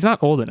 He's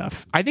not old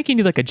enough. I think you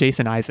need like a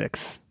Jason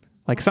Isaacs,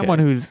 like someone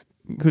who's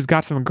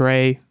got some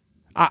gray.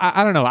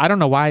 I don't know. I don't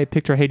know why I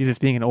picture Hades as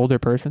being an older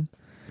person.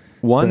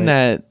 One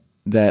that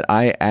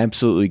I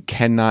absolutely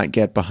cannot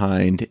get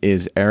behind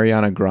is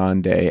Ariana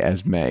Grande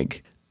as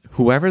Meg.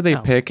 Whoever they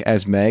pick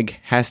as Meg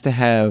has to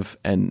have,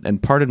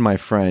 and pardon my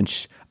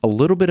French, a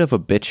little bit of a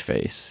bitch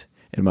face,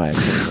 in my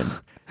opinion.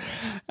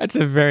 That's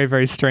a very,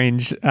 very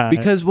strange...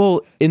 because,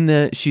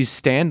 she's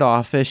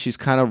standoffish, she's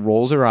kind of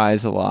rolls her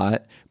eyes a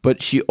lot,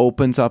 but she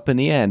opens up in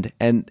the end,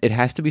 and it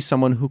has to be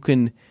someone who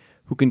can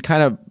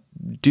kind of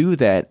do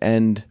that.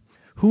 And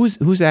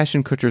who's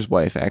Ashton Kutcher's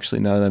wife, actually,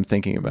 now that I'm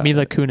thinking about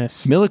Mila it?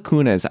 Kunis. Mila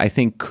Kunis, I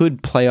think,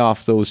 could play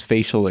off those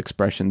facial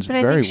expressions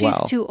But very I think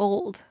well. she's too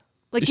old.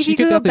 Like, She if you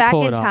could could go definitely back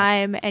pull in it off.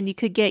 time and you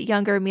could get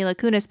younger Mila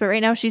Kunis, but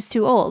right now she's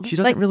too old. She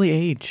doesn't like, really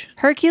age.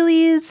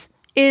 Hercules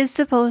is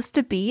supposed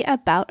to be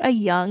about a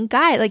young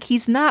guy. Like,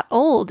 he's not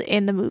old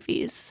in the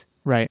movies.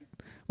 Right.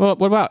 Well,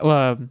 what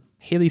about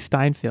Haley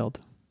Steinfeld?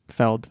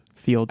 I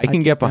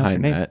can get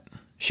behind that.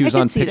 She was I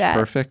can on see Pitch that.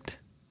 Perfect.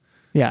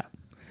 Yeah.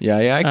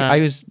 Yeah.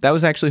 That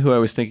was actually who I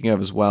was thinking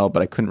of as well,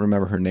 but I couldn't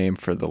remember her name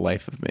for the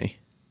life of me.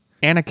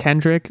 Anna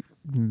Kendrick,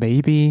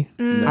 maybe.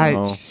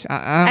 No.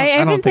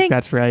 I don't think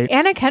that's right.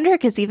 Anna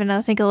Kendrick is even,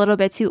 I think, a little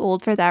bit too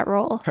old for that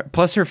role.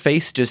 Plus, her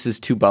face just is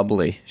too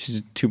bubbly. She's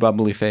a too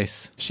bubbly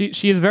face.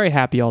 She is very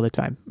happy all the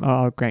time.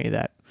 I'll grant you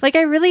that. Like,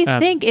 I really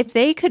think if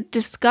they could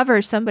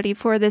discover somebody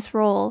for this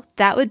role,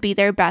 that would be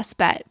their best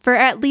bet. For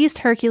at least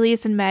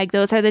Hercules and Meg,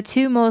 those are the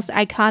two most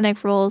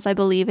iconic roles, I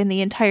believe, in the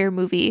entire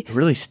movie. It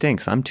really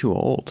stinks. I'm too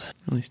old.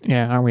 It really stinks.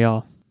 Yeah, aren't we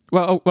all?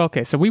 Well,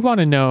 okay. So we want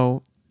to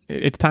know.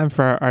 It's time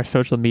for our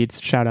social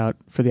medias shout out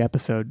for the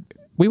episode.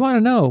 We want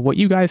to know what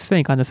you guys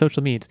think on the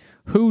social medias.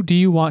 Who do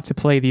you want to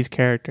play these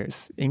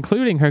characters,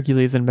 including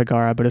Hercules and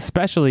Megara, but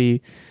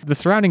especially the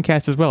surrounding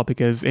cast as well,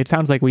 because it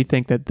sounds like we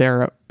think that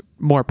they're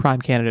more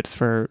prime candidates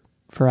for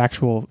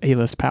actual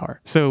A-list power.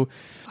 So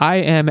I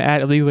am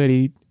at OW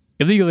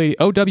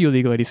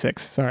Illegal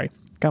 86. Sorry,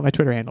 got my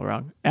Twitter handle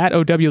wrong. At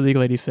OW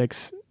Illegal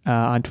 86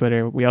 on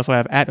Twitter. We also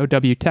have at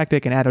OW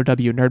Tactic and at OW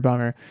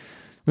Nerdbomber.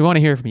 We want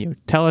to hear from you.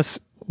 Tell us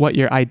what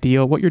your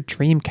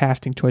dream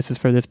casting choices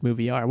for this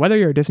movie are, whether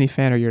you're a Disney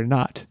fan or you're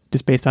not,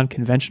 just based on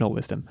conventional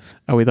wisdom.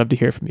 We'd love to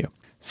hear from you.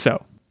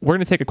 So we're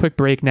going to take a quick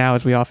break now,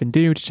 as we often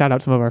do, to shout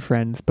out some of our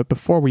friends. But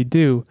before we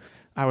do,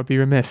 I would be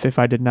remiss if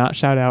I did not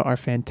shout out our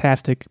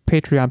fantastic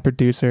Patreon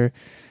producer,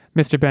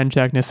 Mr. Ben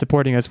Jagnes,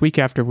 supporting us week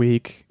after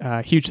week.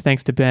 Huge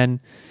thanks to Ben.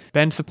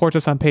 Ben supports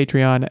us on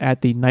Patreon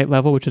at the night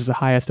level, which is the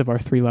highest of our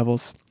 3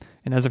 levels.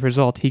 And as a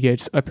result, he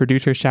gets a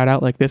producer shout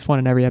out like this one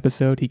in every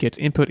episode. He gets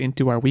input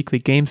into our weekly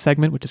game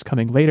segment, which is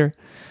coming later.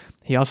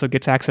 He also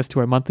gets access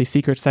to our monthly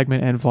secret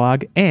segment and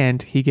vlog,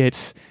 and he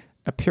gets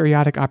a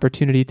periodic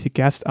opportunity to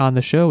guest on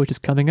the show, which is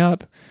coming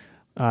up.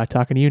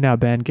 Talking to you now,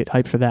 Ben. Get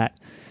hyped for that.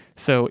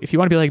 So if you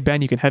want to be like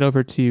Ben, you can head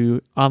over to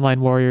you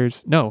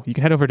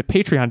can head over to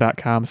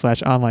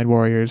patreon.com/Online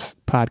Warriors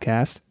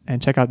podcast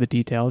and check out the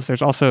details.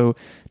 There's also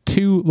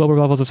 2 lower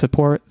levels of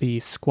support, the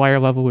Squire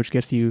level, which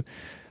gets you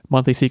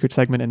monthly secret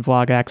segment and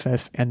vlog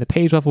access, and the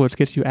Page level, which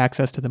gets you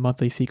access to the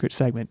monthly secret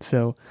segment.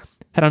 So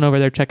head on over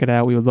there, check it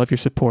out. We would love your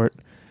support.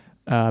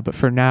 But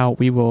for now,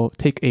 we will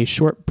take a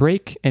short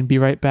break and be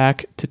right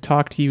back to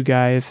talk to you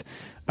guys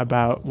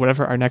about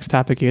whatever our next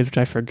topic is, which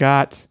I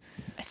forgot.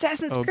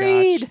 Assassin's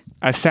Creed. Gosh.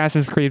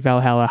 Assassin's Creed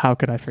Valhalla. How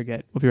could I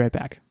forget? We'll be right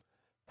back.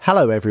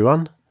 Hello,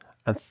 everyone,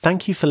 and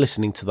thank you for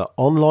listening to the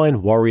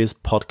Online Warriors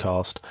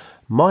podcast.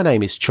 My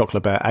name is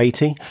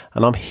ChocolateBear80,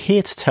 and I'm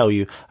here to tell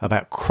you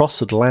about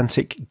Cross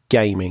Atlantic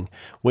Gaming.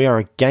 We are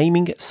a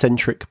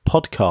gaming-centric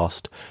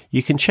podcast.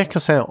 You can check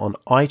us out on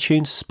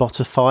iTunes,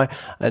 Spotify,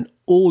 and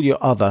all your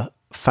other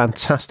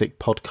fantastic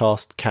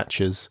podcast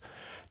catchers.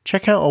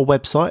 Check out our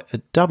website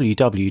at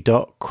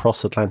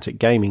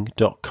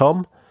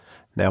www.crossatlanticgaming.com.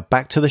 Now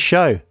back to the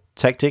show.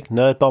 Tectic,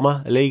 Nerd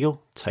Bomber,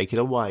 Illegal, take it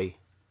away.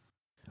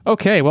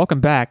 Okay, welcome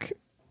back.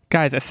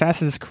 Guys,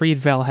 Assassin's Creed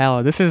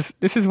Valhalla. This is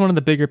one of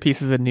the bigger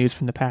pieces of news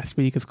from the past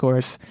week, of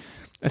course.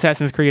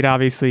 Assassin's Creed,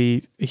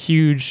 obviously, a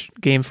huge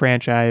game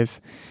franchise,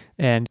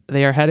 and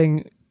they are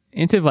heading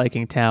into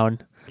Viking Town.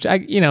 Which I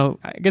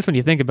guess when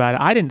you think about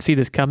it, I didn't see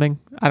this coming.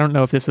 I don't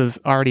know if this was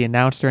already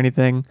announced or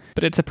anything,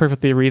 but it's a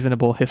perfectly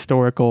reasonable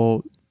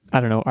historical,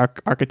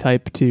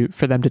 archetype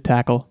for them to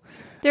tackle.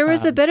 There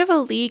was a bit of a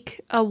leak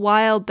a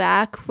while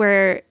back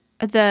where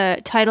the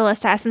title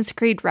Assassin's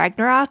Creed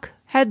Ragnarok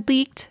had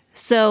leaked,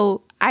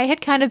 so I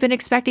had kind of been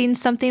expecting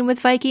something with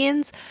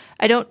Vikings.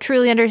 I don't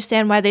truly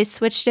understand why they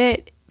switched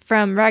it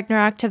from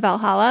Ragnarok to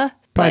Valhalla.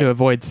 Probably to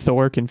avoid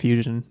Thor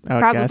confusion, I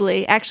would probably.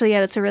 guess. Actually, yeah,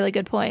 that's a really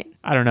good point.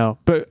 I don't know.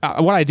 But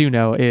what I do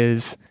know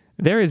is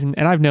and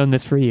I've known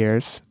this for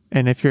years,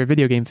 and if you're a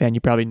video game fan,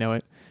 you probably know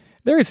it,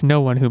 there is no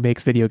one who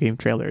makes video game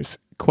trailers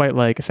quite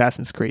like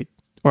Assassin's Creed.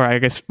 Or I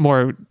guess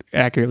more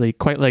accurately,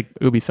 quite like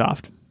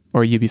Ubisoft,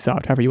 or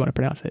Ubisoft, however you want to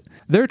pronounce it.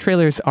 Their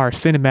trailers are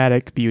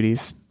cinematic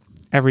beauties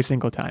every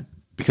single time.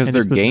 Because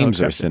their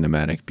games are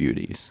cinematic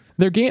beauties.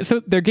 Their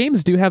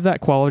games do have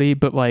that quality,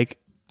 but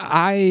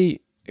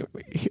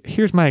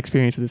here's my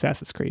experience with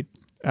Assassin's Creed.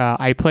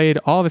 I played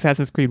all of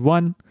Assassin's Creed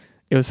 1.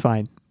 It was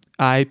fine.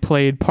 I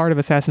played part of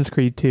Assassin's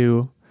Creed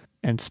 2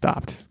 and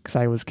stopped because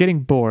I was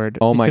getting bored.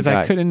 Oh my God. Because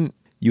I couldn't...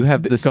 You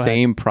have the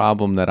same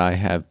problem that I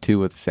have too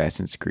with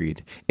Assassin's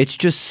Creed. It's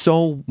just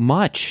so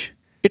much.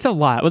 It's a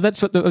lot. Well,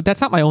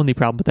 that's not my only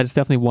problem, but that's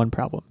definitely one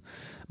problem.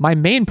 My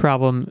main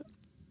problem,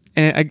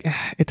 and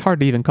it's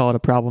hard to even call it a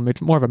problem.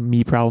 It's more of a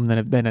me problem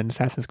than an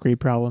Assassin's Creed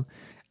problem.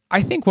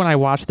 I think when I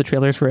watch the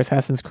trailers for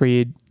Assassin's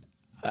Creed,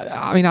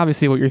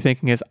 obviously what you're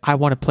thinking is, I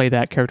want to play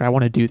that character. I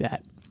want to do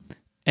that.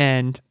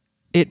 And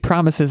it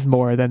promises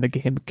more than the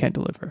game can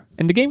deliver.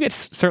 And the game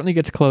certainly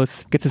gets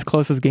as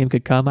close as game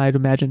could come, I'd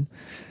imagine.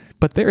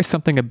 But there is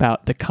something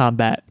about the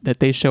combat that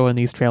they show in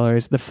these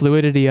trailers, the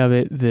fluidity of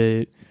it,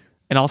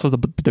 and also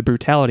the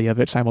brutality of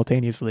it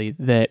simultaneously,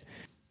 that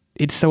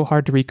it's so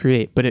hard to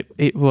recreate, but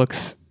it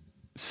looks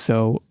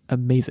so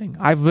amazing.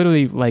 I've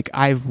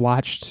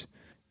watched,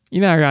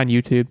 you're on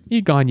YouTube.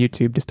 You go on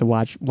YouTube just to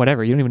watch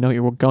whatever. You don't even know what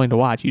you're going to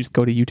watch. You just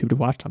go to YouTube to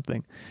watch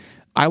something.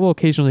 I will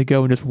occasionally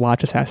go and just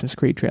watch Assassin's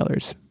Creed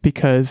trailers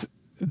because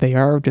they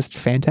are just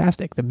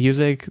fantastic. The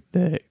music,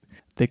 the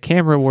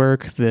camera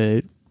work,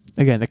 the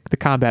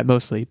combat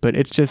mostly, but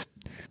it's just,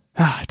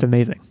 it's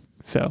amazing.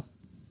 So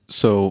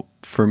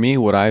for me,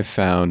 what I've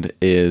found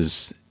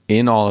is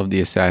in all of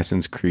the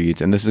Assassin's Creeds,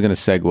 and this is going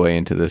to segue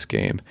into this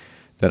game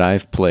that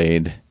I've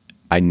played,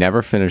 I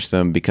never finish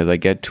them because I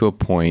get to a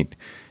point,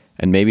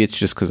 and maybe it's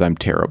just because I'm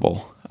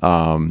terrible,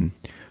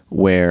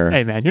 where...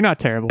 Hey man, you're not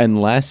terrible. I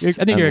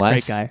think you're a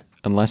great guy.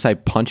 Unless I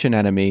punch an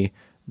enemy,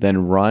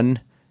 then run,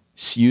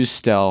 use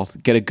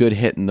stealth, get a good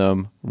hit in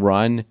them,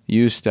 run,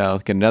 use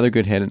stealth, get another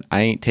good hit, and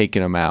I ain't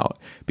taking them out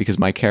because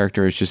my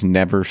character is just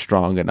never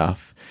strong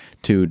enough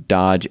to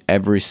dodge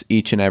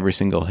each and every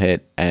single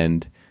hit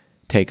and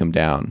take them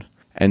down.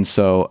 And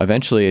so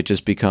eventually it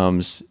just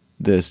becomes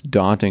this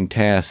daunting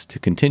task to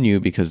continue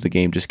because the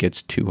game just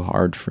gets too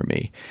hard for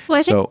me. Well,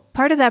 I think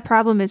part of that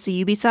problem is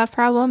the Ubisoft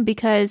problem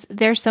because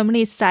there's so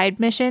many side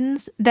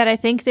missions that I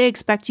think they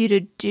expect you to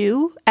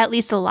do, at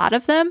least a lot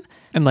of them.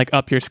 And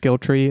up your skill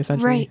tree,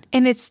 essentially. Right.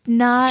 And it's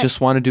not...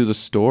 Just want to do the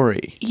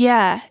story.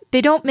 Yeah.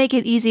 They don't make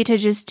it easy to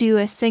just do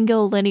a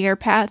single linear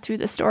path through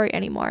the story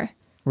anymore.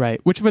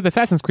 Right. Which with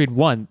Assassin's Creed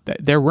 1,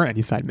 there weren't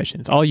any side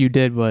missions. All you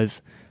did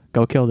was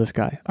go kill this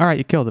guy. All right,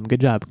 you killed him. Good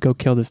job. Go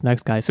kill this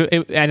next guy.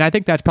 And I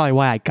think that's probably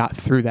why I got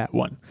through that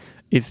one,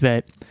 is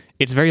that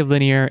it's very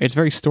linear, it's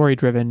very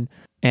story-driven,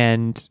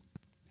 and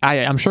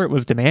I'm sure it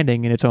was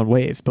demanding in its own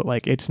ways, but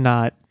it's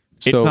not...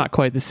 It's not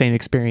quite the same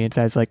experience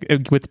as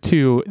with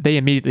 2. They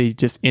immediately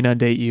just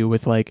inundate you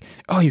with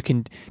you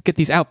can get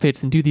these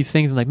outfits and do these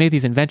things and make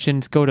these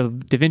inventions, go to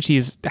Da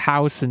Vinci's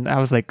house. And I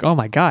was like, oh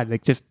my God,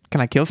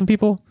 can I kill some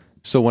people?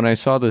 So when I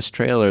saw this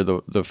trailer,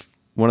 the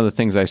one of the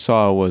things I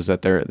saw was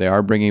that they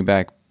are bringing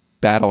back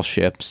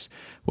battleships,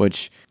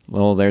 which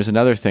Well, there's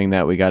another thing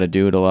that we got to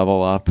do to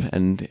level up,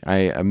 and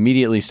I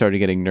immediately started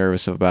getting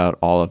nervous about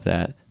all of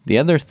that. The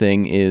other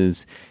thing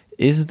is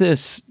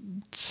this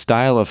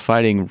style of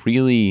fighting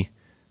really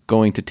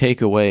going to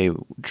take away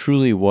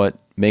truly what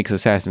makes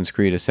Assassin's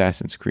Creed,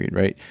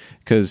 right?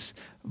 Because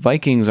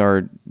Vikings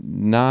are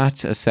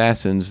not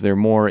assassins. They're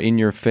more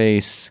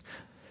in-your-face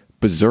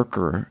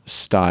berserker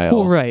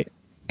style. Well, right.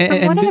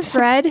 From what I've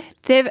read,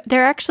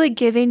 they're actually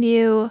giving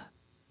you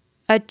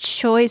a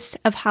choice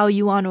of how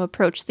you want to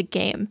approach the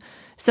game.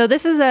 So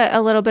this is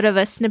a little bit of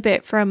a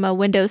snippet from a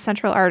Windows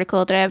Central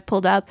article that I have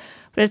pulled up,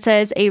 but it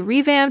says a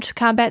revamped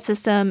combat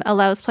system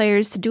allows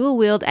players to dual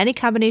wield any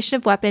combination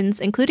of weapons,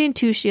 including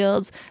 2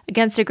 shields,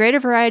 against a greater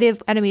variety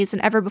of enemies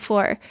than ever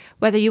before.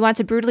 Whether you want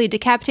to brutally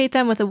decapitate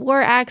them with a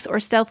war axe or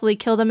stealthily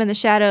kill them in the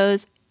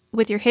shadows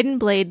with your hidden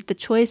blade, the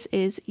choice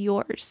is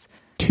yours.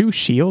 2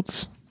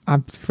 shields?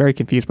 I'm very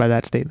confused by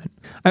that statement.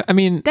 I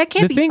mean, that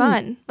can't be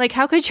fun. Like,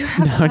 how could you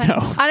have fun?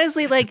 No.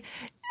 Honestly, like,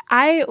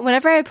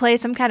 whenever I play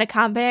some kind of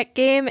combat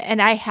game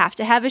and I have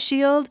to have a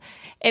shield,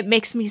 it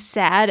makes me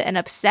sad and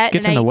upset.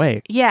 Gets in the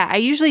way. Yeah, I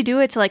usually do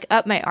it to like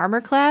up my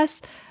armor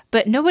class,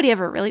 but nobody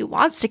ever really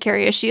wants to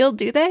carry a shield,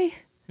 do they?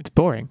 It's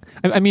boring.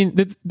 I mean,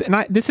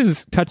 this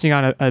is touching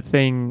on a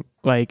thing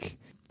like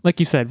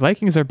you said,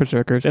 Vikings are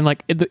berserkers, and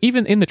like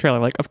even in the trailer,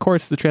 like of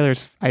course the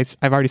trailers, I've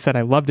already said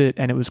I loved it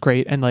and it was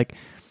great, and like,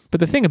 but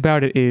the thing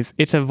about it is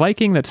it's a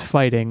Viking that's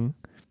fighting.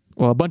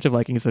 Well, a bunch of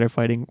Vikings that are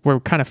fighting. We're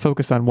kind of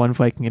focused on one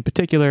Viking in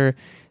particular.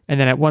 And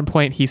then at one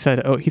point he says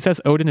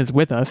Odin is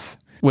with us,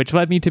 which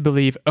led me to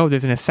believe,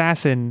 there's an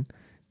assassin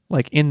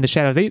like in the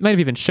shadows. They might have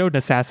even showed an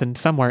assassin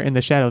somewhere in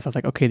the shadows. I was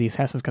like, okay, the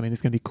assassin's coming. This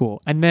is going to be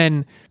cool. And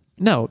then,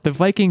 no, the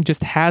Viking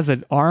just has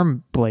an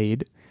arm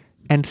blade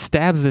and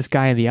stabs this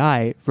guy in the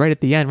eye right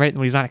at the end, right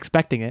when he's not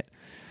expecting it.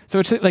 So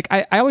it's like,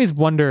 I always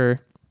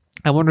wonder...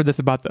 I wondered this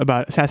about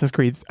Assassin's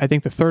Creed. I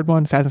think the third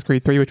one, Assassin's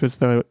Creed 3, which was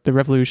the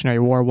Revolutionary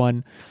War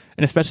one,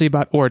 and especially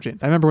about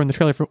Origins. I remember when the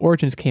trailer for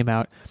Origins came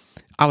out,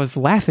 I was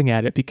laughing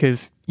at it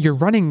because you're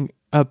running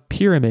up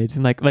pyramids,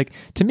 and like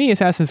to me,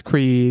 Assassin's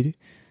Creed,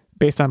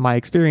 based on my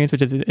experience,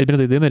 which is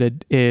admittedly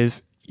limited,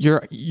 is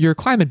you're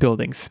climbing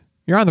buildings,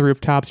 you're on the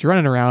rooftops, you're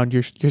running around,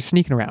 you're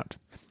sneaking around.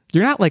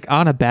 You're not like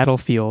on a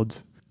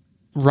battlefield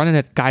running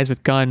at guys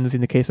with guns.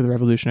 In the case of the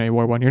Revolutionary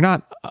War one, you're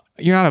not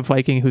a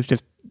Viking who's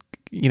just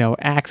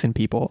axing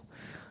people.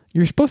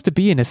 You're supposed to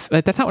be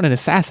that's not what an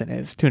assassin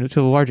is to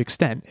a large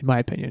extent, in my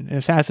opinion. An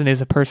assassin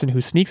is a person who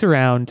sneaks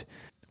around,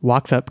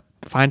 walks up,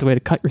 finds a way to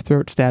cut your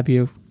throat, stab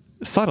you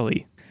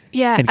subtly,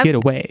 and get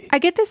away. I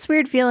get this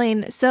weird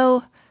feeling.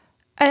 So,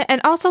 and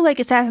also like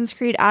Assassin's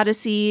Creed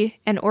Odyssey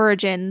and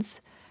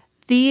Origins,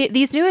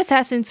 these new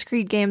Assassin's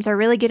Creed games are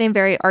really getting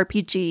very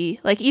RPG.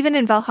 Like even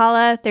in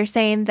Valhalla, they're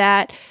saying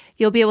that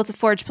you'll be able to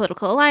forge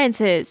political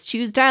alliances,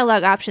 choose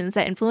dialogue options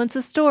that influence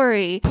the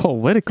story.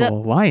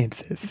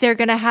 Alliances. They're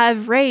going to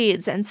have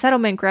raids and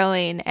settlement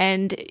growing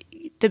and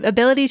the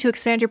ability to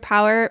expand your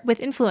power with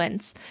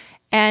influence.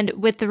 And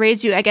with the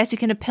raids, I guess you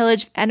can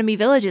pillage enemy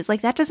villages.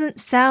 Like, that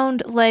doesn't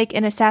sound like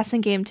an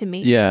Assassin game to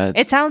me. Yeah.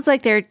 It sounds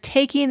like they're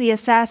taking the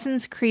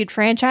Assassin's Creed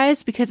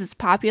franchise because it's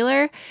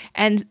popular,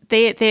 and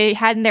they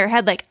had in their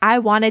head, like, I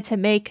wanted to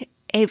make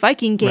a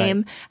Viking game.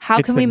 Right.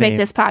 How can we make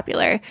this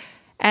popular?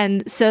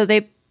 And so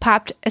they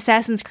popped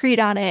Assassin's Creed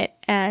on it,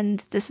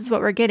 and this is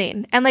what we're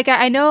getting. And like,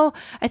 I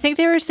think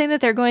they were saying that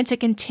they're going to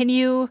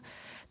continue.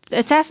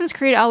 Assassin's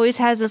Creed always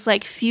has this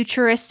like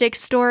futuristic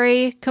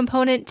story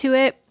component to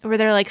it, where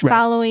they're like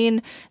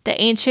following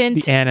the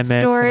ancient story.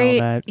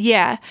 And all that.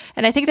 Yeah.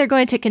 And I think they're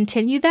going to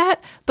continue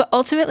that. But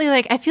ultimately,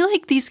 like, I feel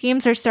like these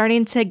games are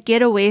starting to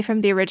get away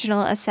from the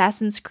original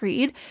Assassin's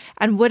Creed.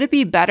 And would it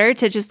be better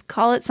to just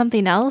call it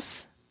something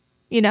else?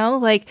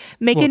 Like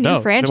make a new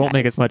franchise. It won't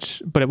make as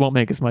much, but it won't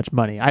make as much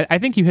money. I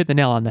think you hit the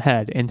nail on the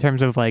head in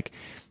terms of like,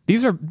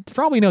 these are,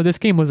 for all we know, this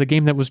game was a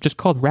game that was just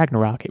called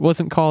Ragnarok. It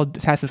wasn't called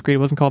Assassin's Creed. It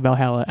wasn't called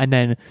Valhalla. And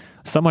then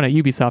someone at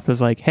Ubisoft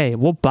was like, hey,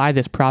 we'll buy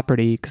this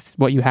property because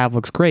what you have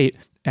looks great.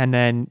 And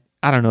then,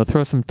 I don't know,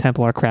 throw some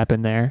Templar crap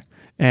in there.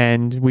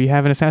 And we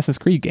have an Assassin's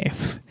Creed game.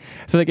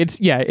 So like,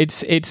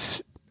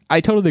 it's, I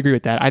totally agree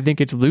with that. I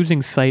think it's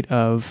losing sight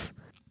of,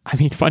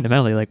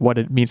 fundamentally, like what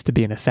it means to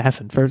be an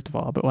assassin, first of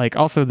all, but like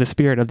also the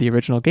spirit of the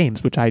original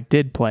games, which I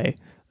did play.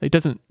 They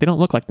don't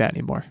look like that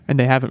anymore. And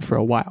they haven't for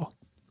a while.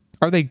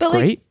 Are they great?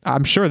 Like,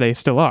 I'm sure they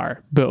still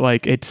are, but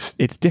like it's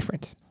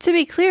different. To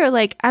be clear,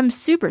 like I'm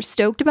super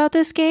stoked about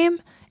this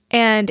game,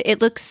 and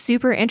it looks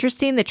super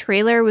interesting. The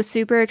trailer was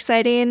super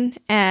exciting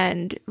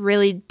and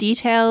really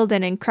detailed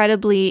and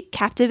incredibly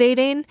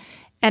captivating.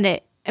 And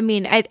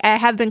I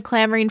have been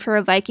clamoring for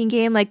a Viking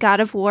game. Like God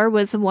of War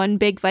was one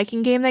big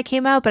Viking game that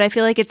came out, but I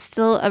feel like it's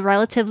still a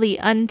relatively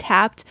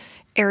untapped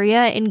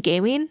area in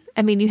gaming.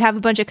 You have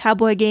a bunch of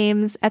cowboy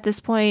games at this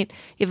point.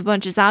 You have a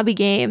bunch of zombie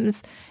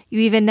games.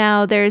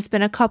 There's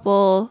been a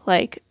couple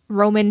like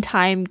Roman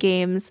time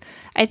games.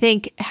 I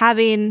think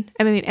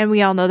and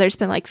we all know there's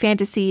been like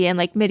fantasy and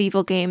like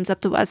medieval games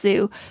up the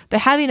wazoo, but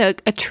having a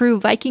true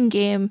Viking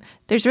game,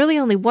 there's really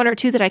only one or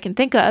two that I can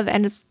think of,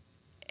 and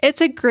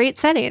it's a great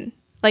setting.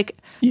 Like,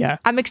 yeah,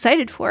 I'm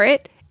excited for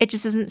it. It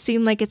just doesn't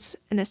seem like it's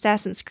an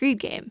Assassin's Creed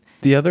game.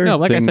 The other no,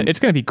 like thing, I said, it's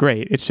going to be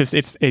great. It's just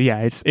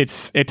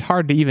it's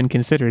hard to even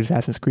consider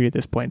Assassin's Creed at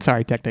this point.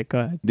 Sorry, Tech, go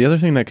ahead. The other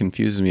thing that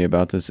confuses me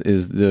about this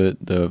is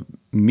the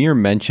mere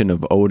mention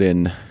of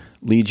Odin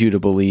leads you to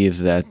believe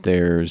that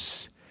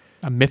there's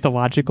a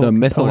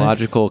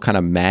mythological kind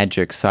of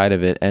magic side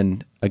of it.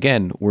 And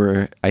again,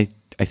 I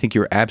think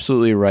you're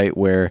absolutely right.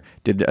 Where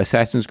did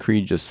Assassin's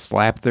Creed just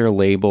slap their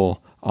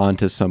label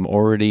onto some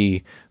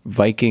already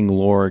Viking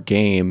lore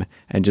game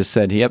and just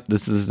said, yep,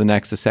 this is the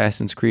next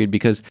Assassin's Creed?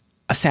 Because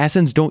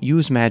assassins don't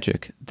use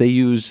magic. They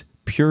use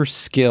pure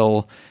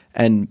skill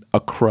and a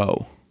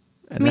crow.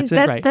 And that's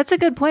it. Right. That's a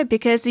good point,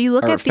 because you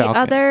look at the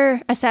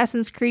other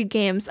Assassin's Creed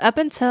games up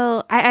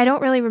until, I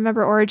don't really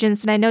remember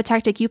Origins, and I know,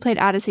 Tactic, you played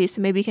Odyssey,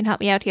 so maybe you can help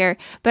me out here.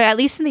 But at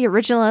least in the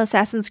original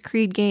Assassin's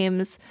Creed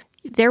games,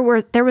 there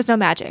was no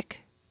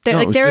magic. There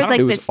was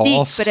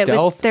mystique,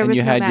 but there was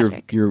no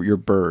magic. Your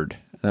bird.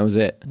 That was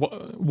it.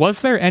 Was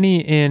there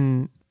any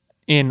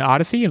in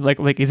Odyssey?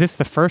 Like, is this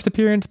the first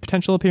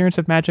potential appearance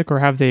of magic, or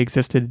have they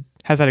existed?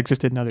 Has that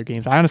existed in other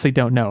games? I honestly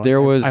don't know.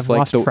 There was I've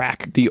like lost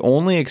track. The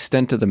only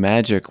extent of the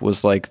magic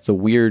was like the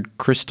weird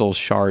crystal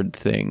shard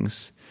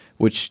things,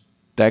 which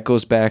that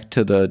goes back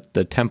to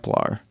the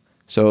Templar.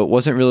 So it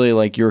wasn't really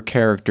like your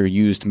character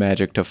used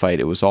magic to fight.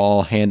 It was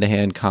all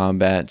hand-to-hand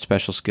combat,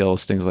 special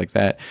skills, things like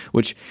that.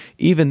 Which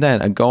even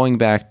then, going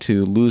back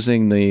to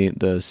losing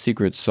the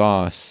secret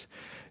sauce,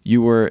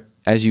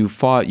 as you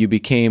fought, you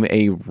became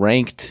a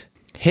ranked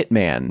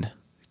hitman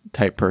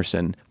type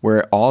person,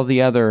 where all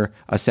the other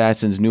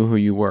assassins knew who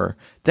you were.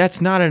 That's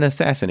not an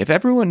assassin. If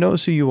everyone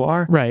knows who you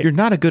are, right, you're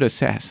not a good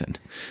assassin.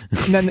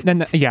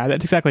 then yeah,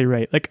 that's exactly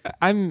right. Like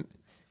I'm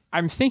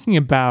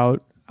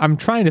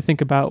trying to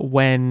think about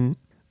when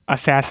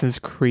Assassin's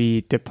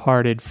Creed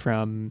departed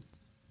from.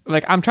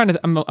 Like I'm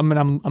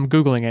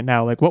Googling it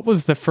now. Like, what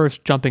was the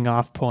first jumping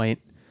off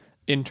point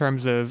in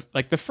terms of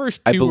like the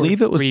first? I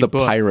believe it was the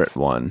books. pirate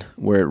one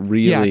where it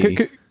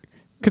really.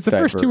 Because the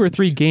first 2 or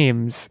 3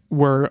 games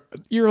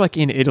you're like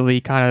in Italy,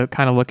 kind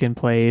of looking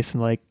place,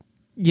 and like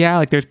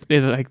there's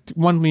like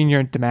one when you're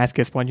in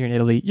Damascus, one you're in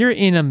Italy. You're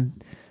in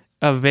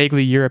a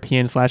vaguely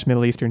European /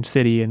 Middle Eastern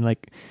city, and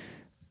like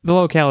the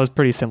locale is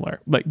pretty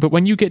similar. Like, but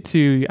when you get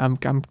to, I'm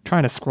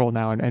trying to scroll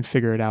now and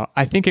figure it out.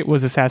 I think it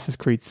was Assassin's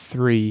Creed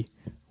 3,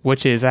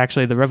 which is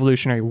actually the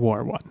Revolutionary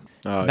War one.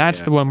 Oh,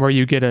 that's the one where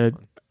you get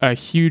a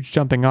huge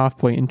jumping off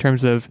point in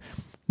terms of.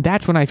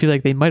 That's when I feel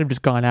like they might have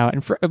just gone out,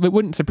 and it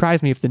wouldn't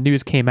surprise me if the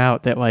news came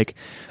out that like,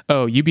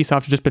 oh,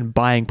 Ubisoft has just been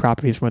buying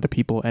properties from other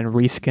people and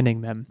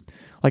reskinning them.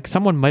 Like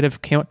someone might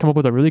have come up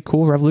with a really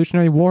cool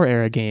Revolutionary War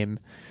era game,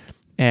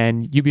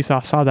 and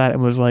Ubisoft saw that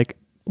and was like,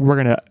 we're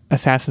gonna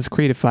Assassin's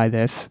Creedify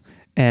this,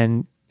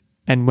 and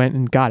went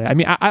and got it. I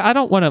mean, I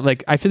don't want to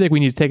like. I feel like we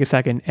need to take a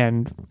second,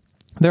 and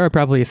there are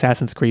probably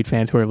Assassin's Creed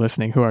fans who are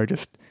listening who are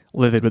just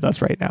livid with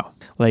us right now.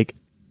 Like,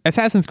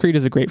 Assassin's Creed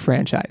is a great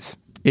franchise.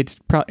 It's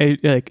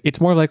it's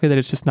more likely that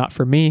it's just not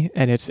for me,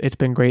 and it's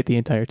been great the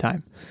entire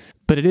time.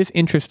 But it is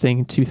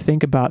interesting to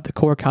think about the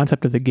core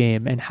concept of the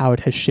game and how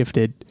it has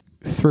shifted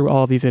through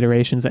all of these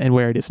iterations and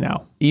where it is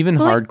now. Even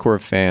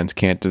hardcore fans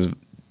can't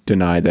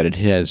deny that it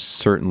has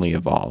certainly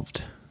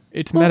evolved.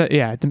 It's meta,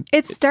 yeah.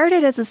 It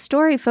started as a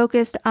story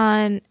focused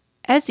on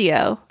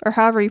Ezio, or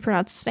however you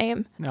pronounce his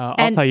name. No,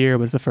 Altair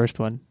was the first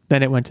one.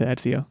 Then it went to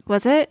Ezio.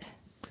 Was it?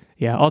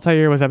 Yeah,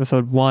 Altair was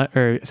episode 1,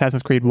 or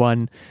Assassin's Creed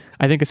 1.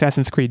 I think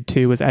Assassin's Creed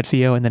 2 was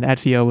Ezio, and then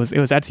Ezio was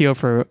Ezio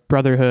for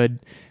Brotherhood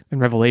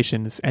and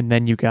Revelations, and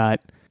then you got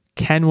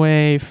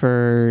Kenway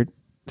for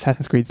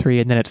Assassin's Creed 3,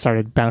 and then it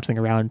started bouncing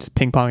around,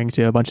 ping-ponging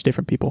to a bunch of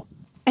different people.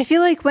 I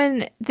feel like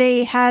when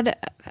they had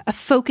a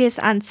focus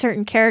on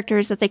certain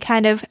characters that they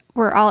kind of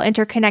were all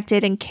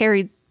interconnected and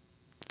carried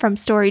from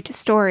story to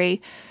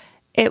story,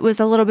 it was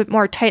a little bit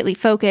more tightly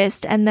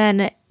focused, and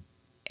then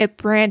it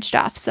branched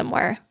off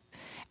somewhere.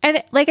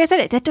 And like I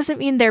said, that doesn't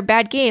mean they're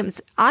bad games.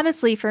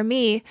 Honestly, for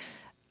me,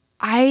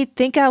 I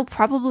think I'll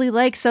probably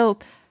so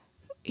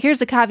here's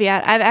the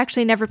caveat. I've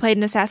actually never played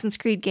an Assassin's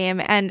Creed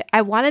game, and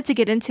I wanted to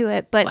get into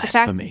it, but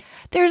Blasphemy. the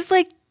fact there's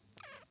like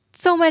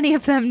so many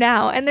of them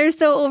now, and they're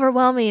so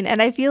overwhelming, and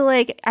I feel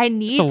like I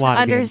need to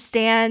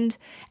understand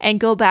and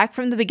go back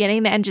from the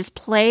beginning and just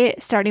play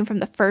starting from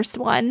the first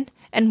one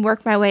and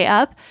work my way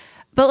up.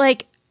 But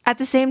like at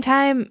the same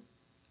time,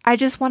 I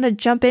just want to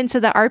jump into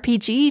the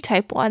RPG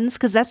type ones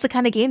because that's the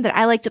kind of game that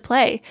I like to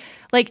play.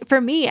 Like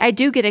for me, I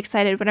do get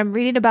excited when I'm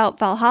reading about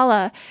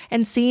Valhalla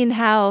and seeing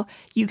how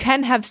you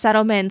can have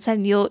settlements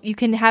and you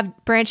can have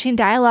branching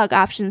dialogue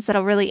options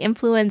that'll really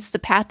influence the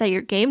path that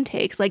your game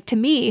takes. Like to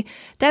me,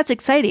 that's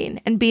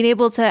exciting. And being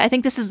able to, I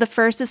think this is the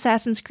first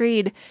Assassin's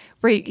Creed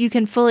where you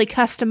can fully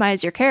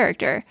customize your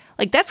character.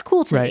 Like that's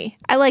cool to me.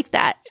 I like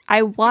that.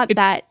 I want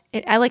that.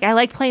 I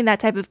like playing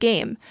that type of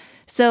game.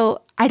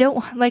 So I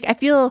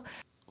feel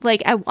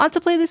like I want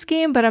to play this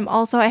game, but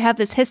I have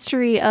this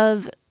history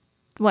of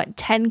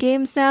 10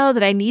 games now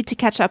that I need to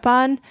catch up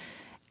on,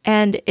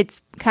 and it's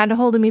kind of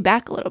holding me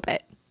back a little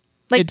bit.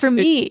 Like for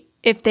me,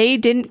 if they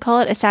didn't call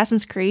it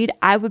Assassin's Creed,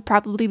 I would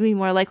probably be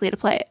more likely to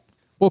play it.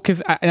 Well,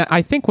 because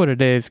I think what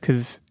it is,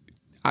 because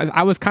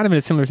I was kind of in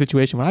a similar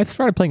situation. When I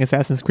started playing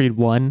Assassin's Creed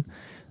 1,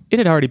 it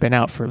had already been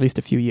out for at least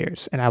a few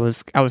years, and I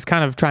was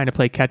kind of trying to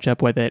play catch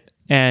up with it.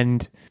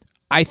 And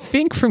I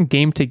think from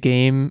game to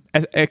game,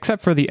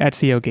 except for the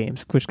Ezio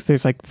games, which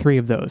there's like 3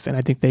 of those, and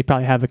I think they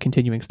probably have a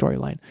continuing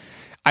storyline.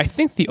 I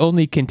think the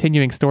only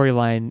continuing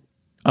storyline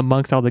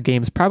amongst all the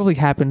games probably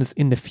happens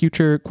in the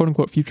future, quote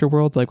unquote, future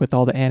world, like with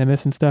all the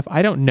Animus and stuff.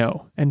 I don't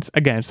know. And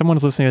again, if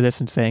someone's listening to this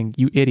and saying,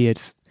 "You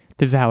idiots,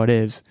 this is how it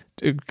is,"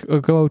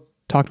 go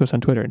talk to us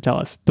on Twitter and tell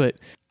us. But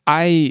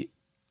I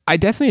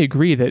definitely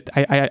agree that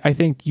I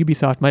think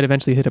Ubisoft might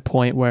eventually hit a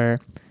point where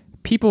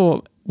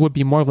people would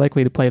be more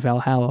likely to play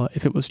Valhalla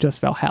if it was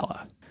just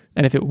Valhalla.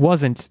 And if it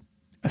wasn't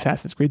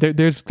Assassin's Creed,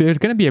 there's going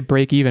to be a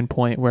break-even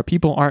point where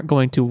people aren't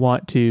going to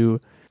want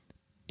to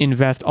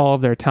invest all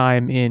of their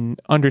time in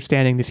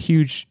understanding this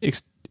huge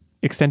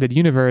extended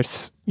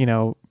universe,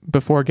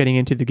 before getting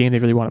into the game they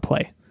really want to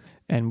play.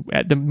 And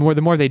the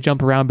more they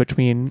jump around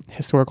between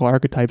historical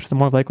archetypes, the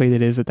more likely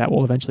it is that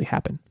will eventually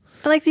happen.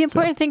 Like, the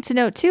important thing to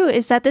note, too,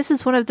 is that this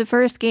is one of the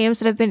first games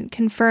that have been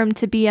confirmed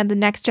to be on the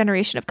next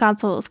generation of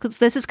consoles, because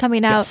this is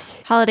coming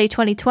out holiday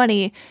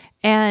 2020,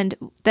 and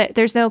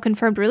there's no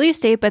confirmed release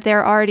date, but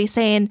they're already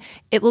saying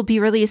it will be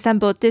released on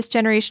both this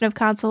generation of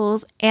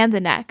consoles and the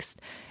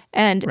next.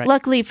 And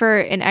luckily for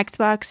an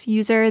Xbox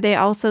user, they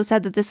also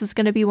said that this is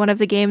going to be one of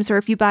the games where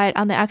if you buy it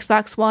on the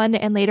Xbox One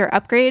and later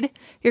upgrade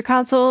your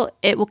console,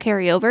 it will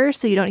carry over,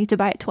 so you don't need to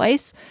buy it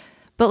twice.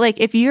 But like,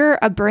 if you're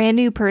a brand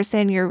new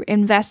person, you're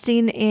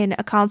investing in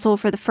a console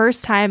for the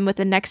first time with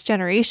the next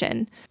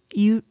generation,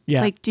 do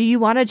you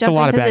want to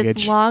jump into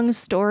this long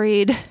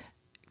storied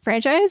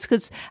franchise?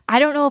 Because I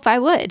don't know if I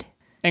would.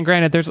 And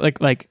granted, there's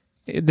like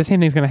the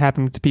same thing's going to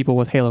happen to people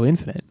with Halo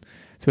Infinite.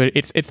 So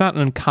it's not an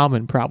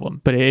uncommon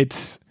problem, but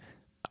it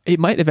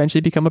might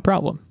eventually become a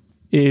problem.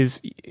 And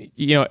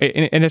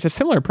it's a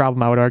similar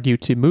problem, I would argue,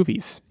 to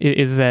movies,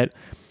 is that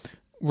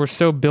we're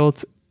so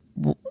built,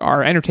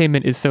 our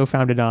entertainment is so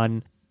founded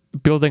on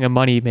building a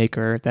money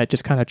maker that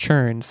just kind of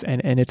churns,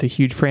 and it's a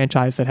huge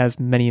franchise that has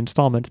many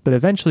installments, but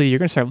eventually you're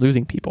going to start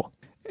losing people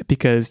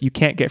because you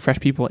can't get fresh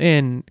people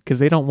in because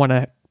they don't want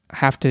to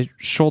have to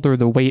shoulder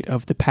the weight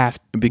of the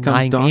past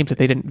 9 games that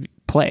they didn't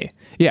play.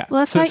 Yeah.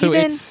 Well,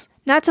 that's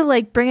not to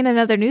like bring in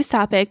another news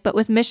topic, but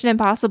with Mission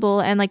Impossible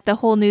and like the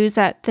whole news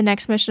that the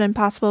next Mission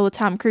Impossible with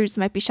Tom Cruise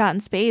might be shot in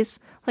space,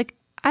 like,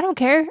 I don't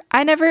care.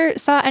 I never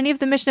saw any of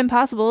the Mission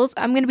Impossibles.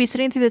 I'm going to be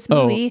sitting through this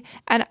movie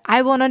and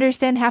I won't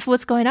understand half of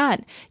what's going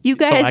on. You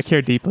guys... I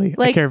care deeply.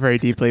 I care very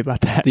deeply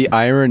about that. The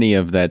irony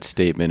of that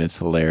statement is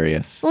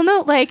hilarious. Well,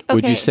 no, like, okay.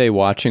 Would you say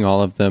watching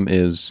all of them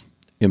is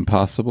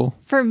impossible?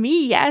 For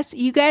me, yes.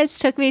 You guys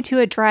took me to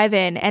a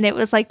drive-in and it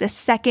was like the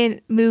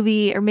second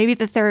movie or maybe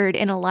the third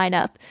in a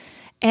lineup.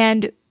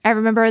 And I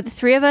remember the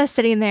 3 of us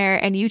sitting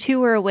there and you 2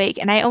 were awake,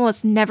 and I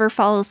almost never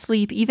fall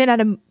asleep, even at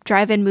a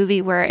drive-in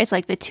movie where it's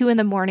like the 2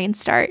 a.m.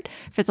 start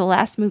for the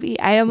last movie.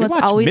 I almost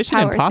always Mission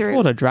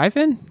Impossible to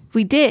drive-in?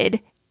 We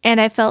did,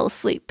 and I fell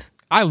asleep.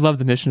 I love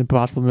the Mission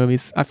Impossible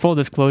movies. Full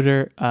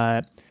disclosure,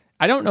 I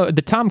don't know,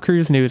 the Tom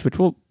Cruise news, which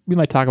we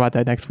might talk about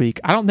that next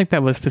week. I don't think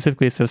that was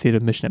specifically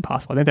associated with Mission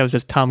Impossible. I think that was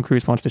just Tom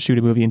Cruise wants to shoot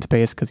a movie in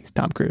space because he's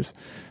Tom Cruise.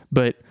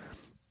 But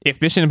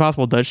if Mission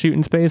Impossible does shoot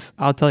in space,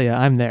 I'll tell you,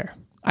 I'm there.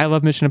 I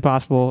love Mission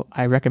Impossible.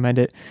 I recommend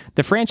it.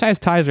 The franchise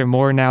ties are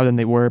more now than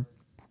they were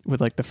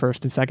with like the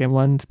first and second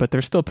ones, but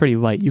they're still pretty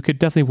light. You could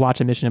definitely watch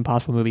a Mission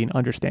Impossible movie and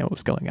understand what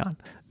was going on.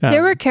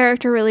 There were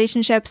character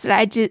relationships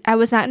that I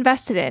was not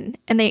invested in,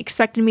 and they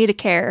expected me to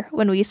care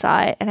when we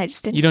saw it, and I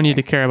just didn't. You don't need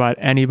to care about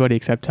anybody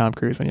except Tom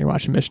Cruise when you're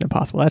watching Mission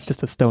Impossible. That's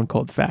just a stone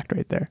cold fact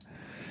right there.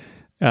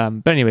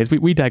 But anyways,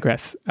 we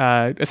digress.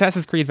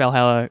 Assassin's Creed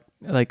Valhalla,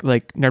 like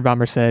Nerd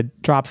Bomber said,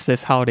 drops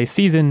this holiday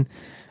season.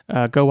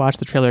 Go watch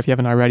the trailer if you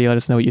haven't already. Let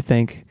us know what you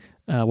think.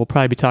 We'll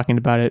probably be talking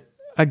about it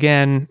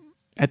again,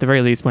 at the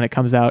very least, when it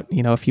comes out,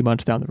 a few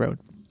months down the road.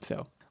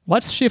 So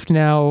let's shift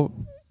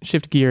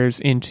gears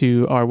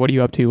into our What Are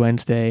You Up To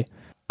Wednesday.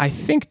 I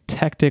think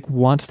Tactic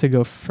wants to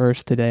go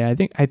first today.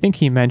 I think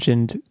he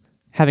mentioned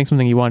having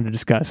something he wanted to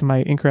discuss. Am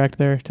I incorrect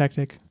there,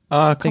 Tactic?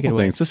 A couple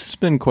things. This has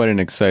been quite an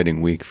exciting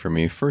week for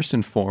me. First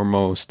and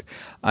foremost,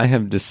 I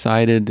have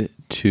decided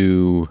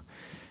to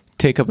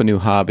take up a new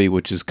hobby,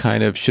 which is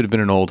should have been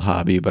an old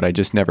hobby, but I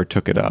just never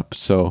took it up.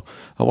 So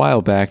a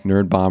while back,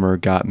 Nerd Bomber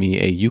got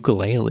me a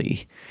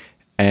ukulele,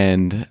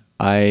 and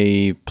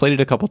I played it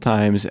a couple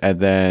times and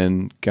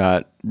then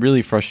got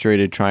really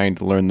frustrated trying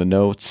to learn the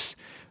notes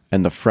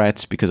and the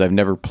frets because I've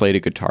never played a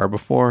guitar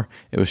before.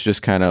 It was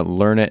just kind of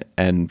learn it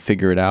and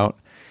figure it out.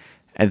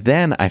 And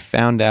then I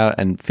found out,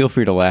 and feel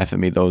free to laugh at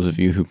me, those of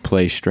you who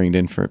play stringed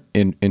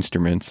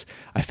instruments,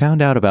 I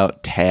found out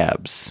about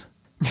tabs.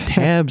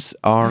 Tabs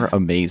are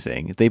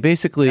amazing. They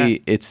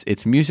basically,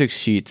 it's music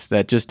sheets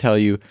that just tell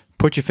you,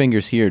 put your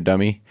fingers here,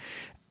 dummy.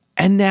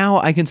 And now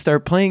I can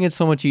start playing it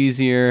so much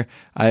easier.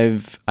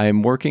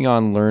 I'm working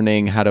on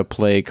learning how to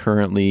play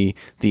currently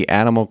the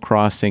Animal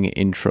Crossing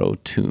intro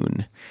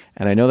tune.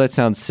 And I know that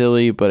sounds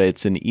silly, but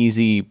it's an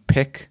easy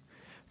pick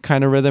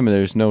kind of rhythm, and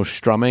there's no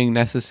strumming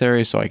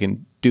necessary, so I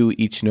can do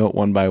each note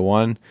one by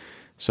one.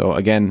 So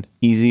again,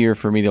 easier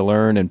for me to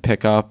learn and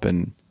pick up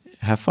and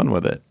have fun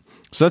with it.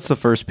 So that's the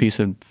first piece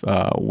of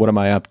what am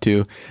I up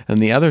to. And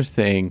the other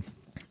thing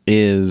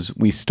is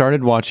we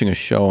started watching a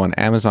show on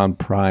Amazon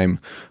Prime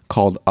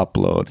called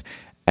Upload.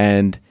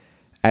 And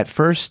at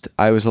first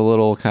I was a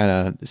little kind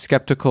of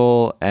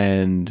skeptical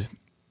and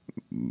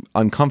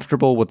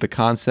uncomfortable with the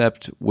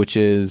concept, which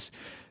is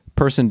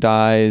person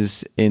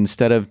dies,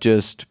 instead of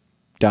just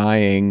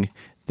dying,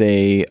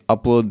 they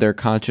upload their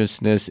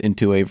consciousness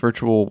into a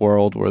virtual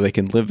world where they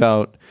can live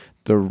out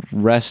the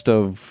rest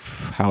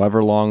of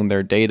however long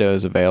their data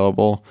is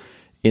available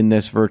in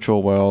this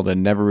virtual world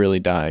and never really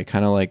die,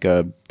 kind of like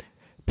a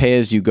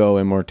pay-as-you-go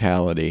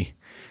immortality.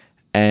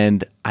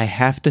 And I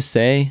have to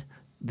say,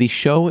 the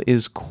show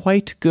is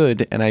quite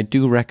good, and I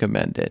do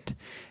recommend it.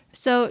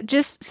 So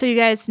just so you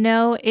guys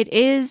know, it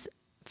is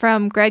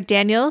from Greg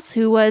Daniels,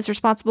 who was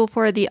responsible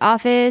for The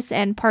Office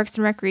and Parks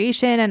and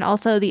Recreation and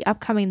also the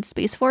upcoming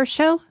Space Force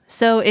show.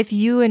 So if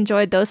you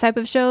enjoyed those type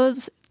of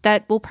shows,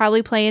 that will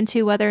probably play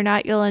into whether or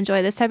not you'll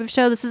enjoy this type of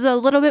show. This is a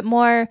little bit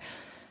more,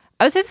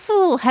 I would say this is a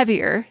little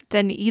heavier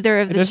than either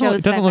of the shows that I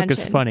mentioned. It doesn't look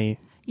as funny.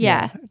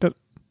 Yeah.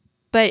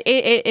 But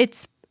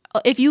it's,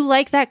 if you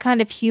like that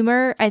kind of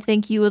humor, I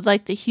think you would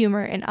like the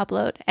humor in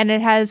Upload. And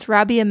it has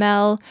Robbie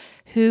Amell,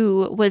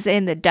 who was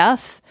in The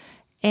Duff,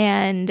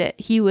 and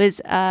he was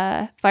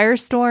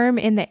Firestorm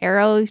in the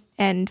Arrow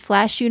and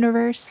Flash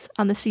universe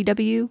on the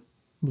CW.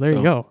 There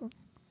you go.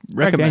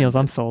 Greg Daniels,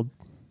 I'm sold.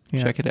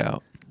 Yeah. Check it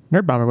out.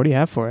 Nerd Bomber, what do you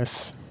have for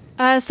us?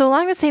 So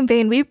along the same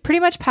vein, we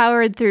pretty much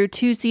powered through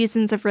 2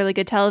 seasons of really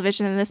good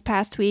television in this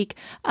past week.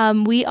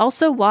 We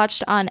also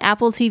watched on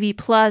Apple TV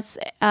Plus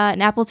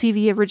an Apple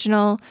TV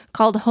original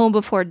called Home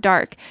Before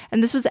Dark.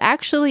 And this was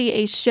actually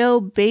a show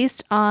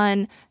based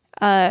on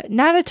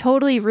not a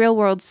totally real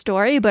world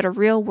story, but a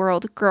real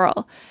world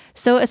girl.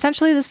 So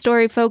essentially the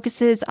story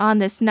focuses on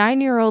this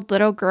 9-year-old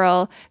little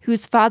girl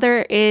whose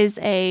father is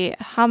a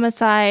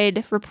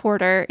homicide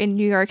reporter in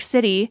New York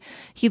City.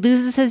 He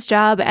loses his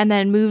job and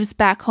then moves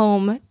back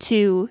home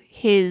to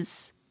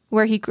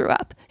where he grew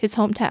up, his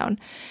hometown.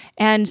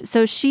 And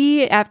so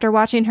she, after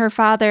watching her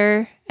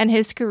father and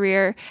his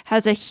career,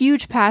 has a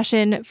huge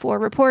passion for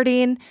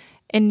reporting.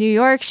 In New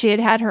York, she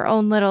had her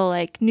own little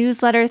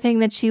newsletter thing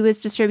that she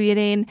was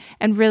distributing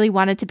and really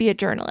wanted to be a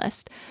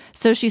journalist.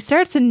 So she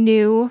starts a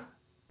new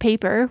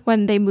paper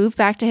when they move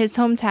back to his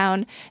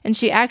hometown, and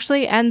she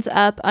actually ends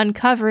up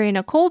uncovering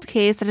a cold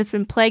case that has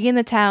been plaguing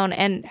the town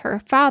and her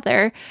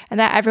father, and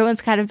that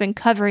everyone's kind of been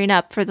covering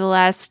up for the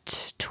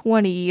last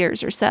 20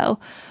 years or so.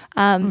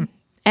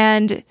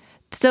 And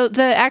so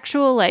the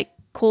actual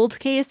cold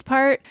case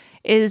part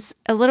is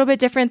a little bit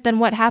different than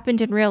what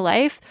happened in real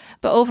life,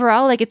 but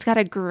overall it's got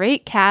a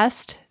great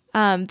cast.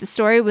 The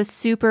story was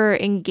super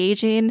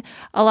engaging.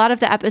 A lot of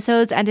the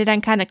episodes ended on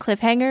kind of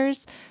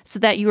cliffhangers so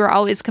that you were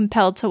always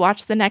compelled to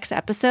watch the next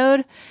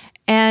episode.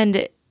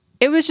 And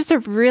it was just a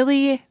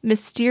really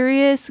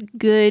mysterious,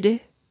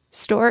 good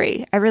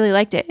story. I really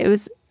liked it. It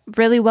was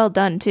really well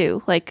done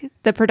too.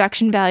 The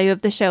production value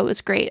of the show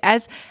was great,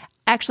 as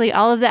actually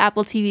all of the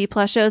Apple TV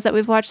Plus shows that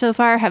we've watched so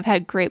far have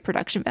had great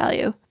production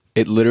value.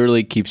 It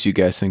literally keeps you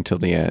guessing till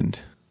the end.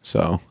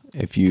 So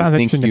if you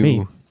think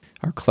you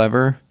are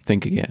clever,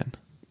 think again.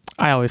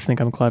 I always think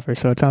I'm clever,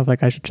 so it sounds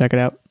like I should check it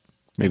out.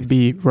 Maybe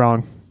be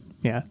wrong.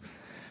 Yeah.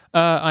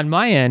 On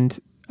my end,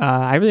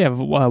 I really have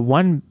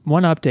one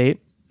update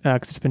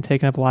because it's been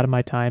taking up a lot of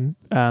my time.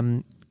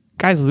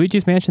 Guys,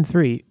 Luigi's Mansion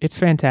 3, it's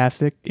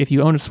fantastic. If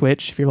you own a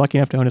Switch, if you're lucky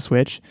enough to own a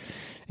Switch,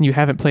 and you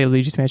haven't played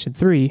Luigi's Mansion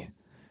 3,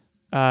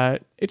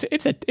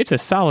 it's a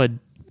solid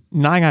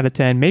 9 out of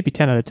 10, maybe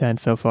 10 out of 10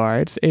 so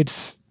far.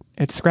 It's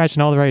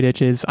scratching all the right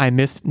itches. I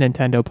missed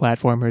Nintendo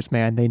platformers,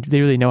 man. They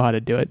really know how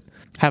to do it.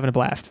 Having a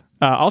blast.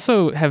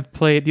 Also have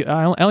played.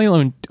 I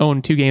only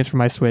own 2 games for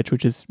my Switch,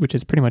 which is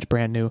pretty much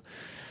brand new.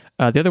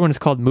 The other one is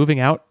called Moving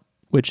Out,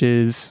 which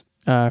is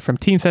from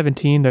Team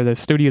 17. They're the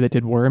studio that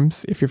did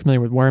Worms. If you're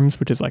familiar with Worms,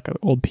 which is like an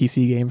old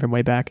PC game from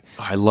way back.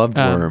 I loved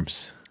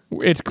Worms.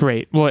 It's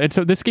great. Well,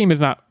 this game is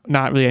not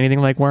really anything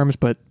like Worms,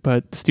 but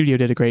the studio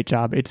did a great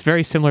job. It's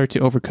very similar to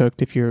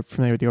Overcooked if you're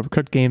familiar with the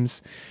Overcooked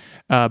games.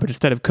 But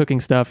instead of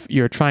cooking stuff,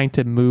 you're trying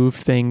to move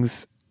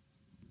things.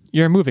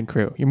 You're a moving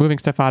crew. You're moving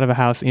stuff out of a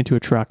house into a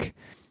truck,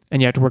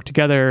 and you have to work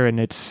together. And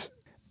it's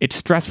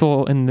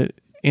stressful in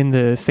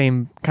the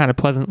same kind of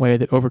pleasant way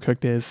that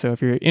Overcooked is. So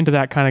if you're into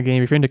that kind of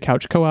game, if you're into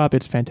couch co-op,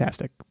 it's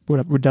fantastic.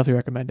 Would definitely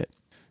recommend it.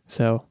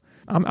 So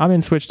I'm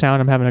in Switch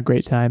Town. I'm having a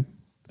great time.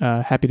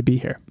 Happy to be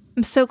here.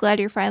 I'm so glad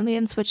you're finally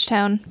in Switch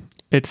Town.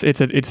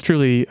 It's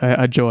truly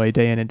a joy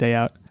day in and day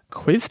out.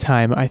 Quiz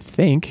time, I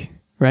think,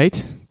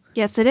 right?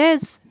 Yes, it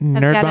is.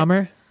 Nerd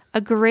Bomber. A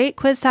great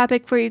quiz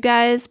topic for you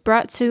guys,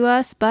 brought to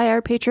us by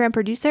our Patreon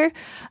producer.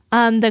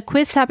 The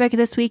quiz topic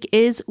this week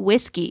is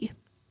whiskey.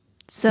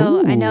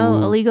 So I know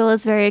Ooh. Illegal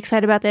is very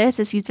excited about this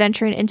as he's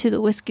venturing into the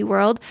whiskey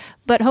world,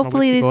 but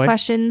hopefully whiskey these boy.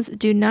 questions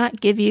do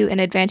not give you an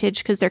advantage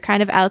because they're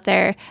kind of out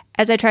there,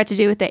 as I tried to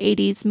do with the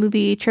 80s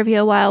movie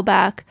trivia a while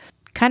back.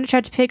 Kind of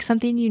tried to pick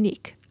something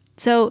unique.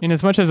 So, And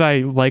as much as I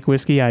like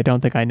whiskey, I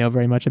don't think I know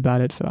very much about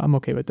it, so I'm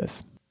okay with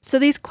this. so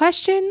these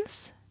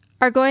questions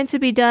are going to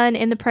be done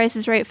in the Price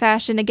is Right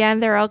fashion. Again,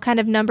 they're all kind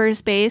of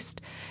numbers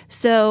based.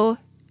 So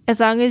as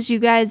long as you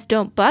guys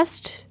don't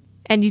bust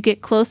and you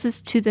get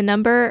closest to the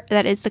number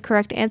that is the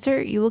correct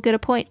answer, you will get a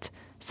point.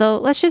 So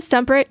let's just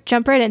jump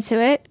right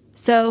into it.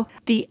 So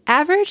the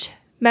average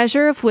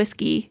measure of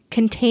whiskey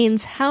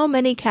contains how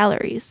many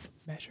calories?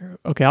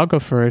 Okay, I'll go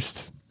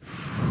first.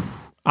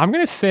 I'm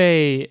gonna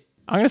say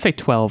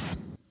 12.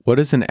 What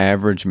is an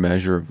average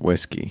measure of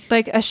whiskey?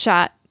 Like a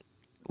shot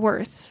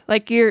worth,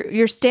 like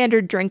your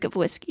standard drink of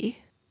whiskey.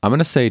 I'm going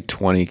to say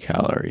 20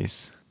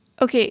 calories.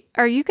 Okay,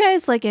 are you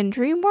guys like in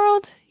Dream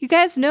World? You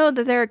guys know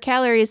that there are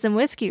calories in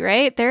whiskey,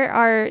 right? There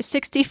are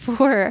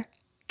 64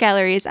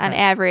 calories on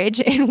average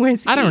in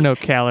whiskey. I don't know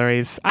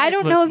calories. I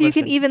don't know if you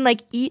can even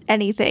like eat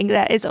anything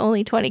that is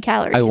only 20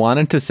 calories. I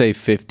wanted to say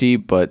 50,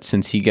 but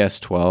since he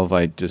guessed 12,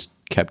 I just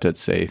kept it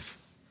safe.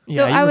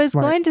 So Yeah, I you were was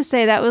smart. going to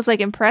say that was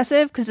like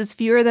impressive because it's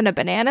fewer than a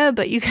banana,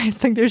 but you guys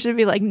think there should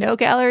be like no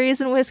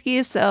calories in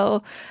whiskey.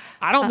 So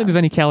I don't think there's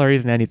any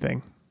calories in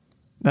anything.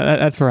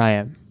 That's where I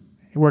am.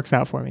 It works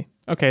out for me.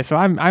 Okay, so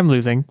I'm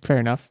losing. Fair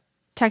enough.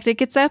 Tactic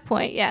gets that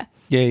point. Yeah.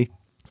 Yay.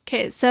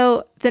 Okay,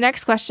 so the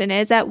next question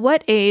is, at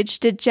what age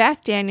did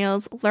Jack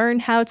Daniels learn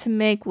how to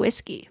make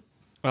whiskey?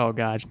 Oh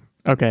God.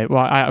 Okay.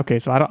 Well,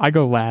 so I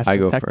go last. I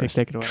go Tech, first.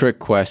 Take it away. Trick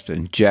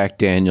question. Jack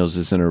Daniels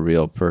isn't a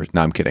real person.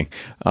 No, I'm kidding.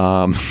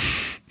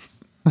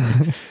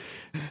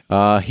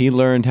 He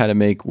learned how to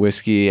make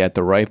whiskey at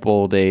the ripe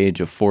old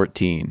age of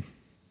 14.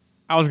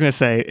 I was gonna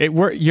say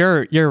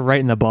you're right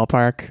in the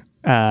ballpark.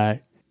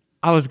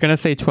 I was gonna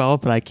say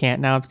 12, but I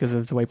can't now because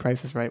of the way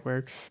Price is Right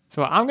works.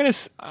 So I'll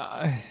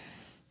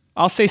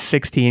say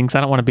 16 because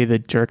I don't want to be the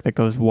jerk that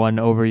goes one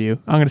over you.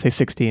 I'm gonna say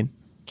 16.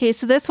 Okay,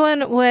 so this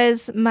one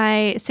was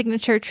my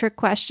signature trick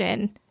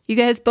question. You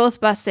guys both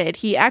busted.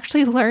 He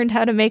actually learned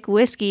how to make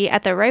whiskey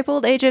at the ripe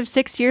old age of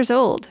 6 years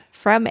old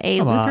from a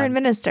Come Lutheran on.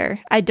 minister.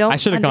 I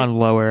should have gone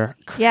lower.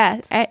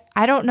 Yeah,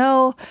 I don't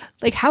know.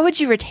 Like, how would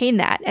you retain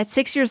that? At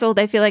 6 years old,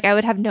 I feel like I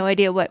would have no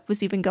idea what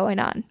was even going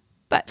on.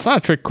 But It's not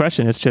a trick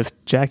question. It's just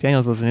Jack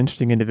Daniels was an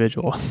interesting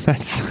individual. He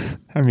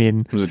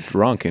was a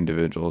drunk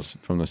individual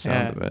from the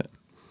sound Yeah. of it.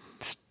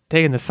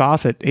 taking the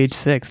sauce at age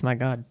 6. My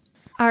God.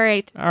 All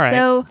right. All right.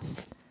 So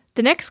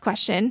the next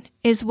question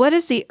is, what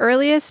is the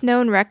earliest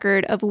known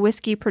record of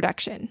whiskey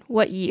production?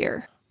 What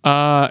year?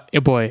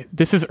 Boy,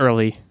 this is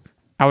early.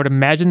 I would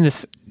imagine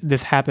this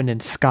happened in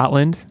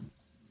Scotland,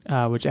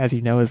 which, as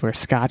you know, is where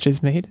Scotch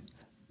is made.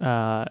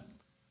 We're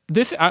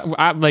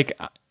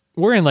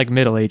in like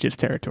Middle Ages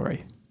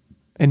territory,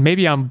 and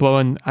maybe I'm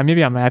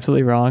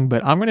absolutely wrong,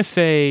 but I'm gonna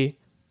say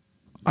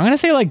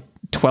like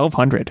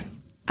 1200.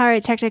 All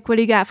right, Tactic, what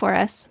do you got for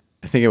us?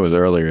 I think it was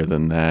earlier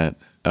than that.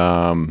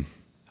 I'm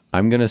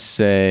gonna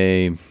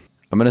say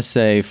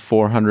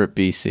 400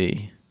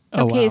 BC.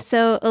 Oh, Okay, wow.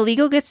 so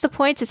Illegal gets the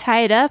point to tie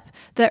it up.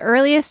 The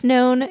earliest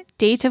known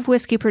date of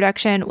whiskey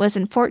production was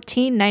in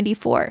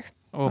 1494.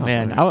 Oh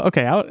man.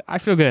 I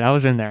feel good. I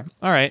was in there.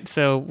 All right,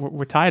 so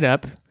we're tied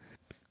up.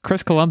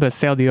 Chris Columbus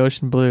sailed the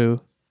ocean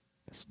blue,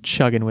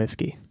 chugging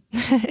whiskey.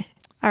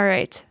 All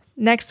right,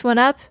 next one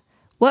up.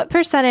 What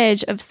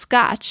percentage of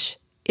Scotch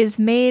is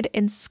made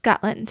in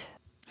Scotland?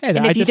 Hey,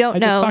 And if you don't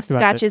know, talked about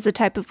Scotch this. is a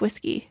type of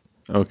whiskey.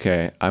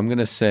 Okay, I'm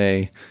gonna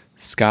say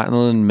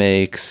Scotland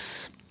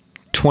makes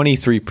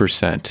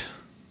 23%.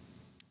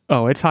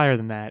 Oh, it's higher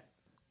than that.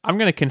 I'm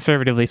gonna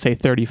conservatively say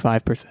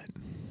 35%.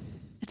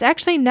 It's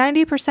actually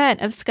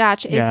 90% of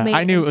Scotch is Yeah, made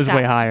I knew in it was way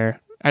Scotland. higher.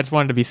 I just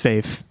wanted to be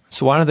safe.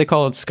 So why don't they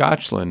call it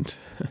Scotchland?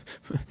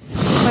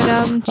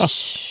 But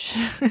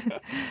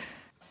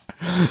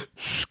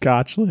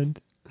Scotchland.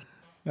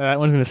 That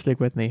one's gonna stick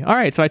with me. All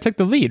right, so I took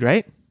the lead,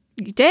 right?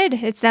 you did.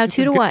 It's now 2 is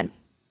to good. 1.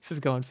 This is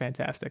going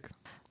fantastic.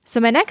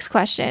 So my next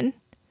question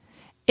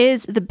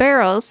is the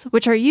barrels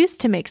which are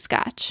used to make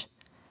Scotch.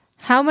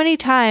 How many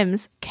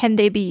times can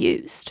they be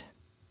used?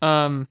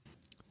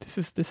 This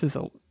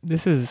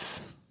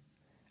is.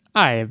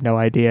 I have no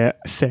idea.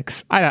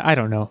 6. I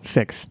don't know.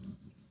 6.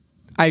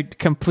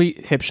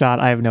 Complete hip shot.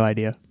 I have no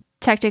idea.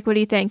 Tactic, what do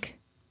you think?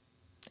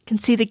 I can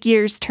see the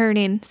gears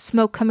turning,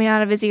 smoke coming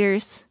out of his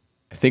ears.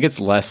 I think it's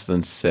less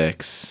than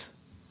 6,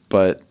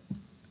 but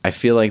I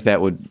feel like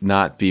that would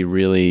not be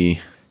really.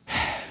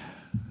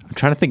 I'm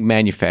trying to think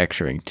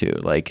manufacturing too.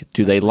 Like,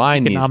 do they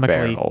line these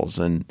Economically. barrels,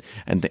 and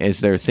is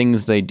there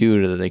things they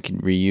do that they can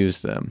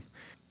reuse them?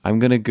 I'm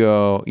gonna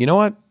go. You know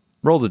what?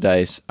 Roll the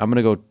dice. I'm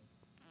gonna go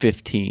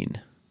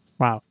 15.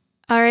 Wow.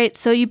 All right,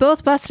 so you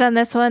both busted on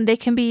this one. They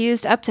can be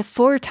used up to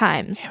 4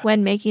 times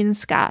when making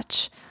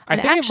Scotch. And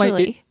I think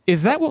actually,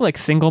 is that what like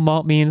single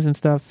malt means and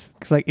stuff?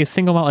 Because like is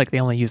single malt like they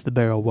only use the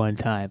barrel one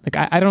time? Like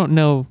I don't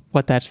know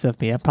what that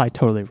stuff means. I'm probably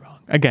totally wrong.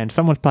 Again,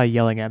 someone's probably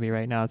yelling at me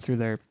right now through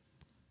their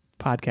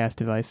podcast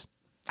device.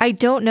 I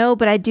don't know,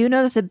 but I do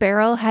know that the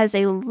barrel has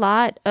a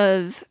lot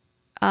of,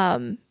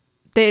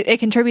 it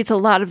contributes a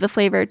lot of the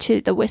flavor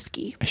to the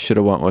whiskey. I should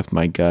have went with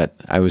my gut.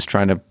 I was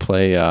trying to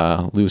play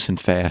loose and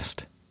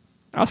fast.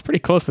 I was pretty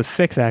close with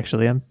 6,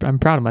 actually. I'm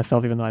proud of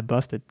myself, even though I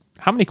busted.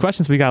 How many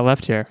questions we got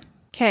left here?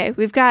 Okay,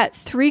 we've got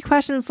 3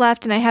 questions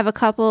left, and I have a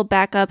couple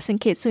backups in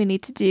case we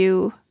need to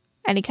do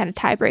any kind of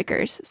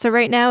tiebreakers. So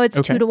right now it's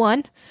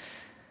 2-1.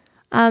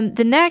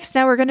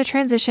 Now we're going to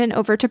transition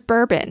over to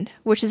bourbon,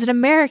 which is an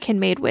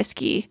American-made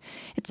whiskey.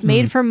 It's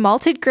made from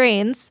malted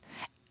grains.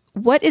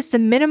 What is the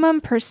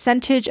minimum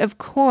percentage of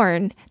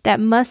corn that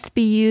must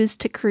be used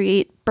to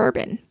create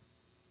bourbon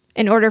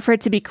in order for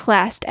it to be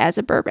classed as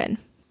a bourbon?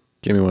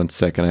 Give me 1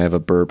 second. I have a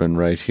bourbon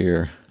right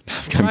here.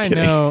 I'm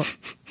kidding.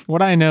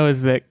 What I know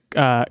is that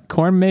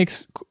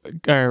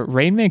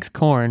rain makes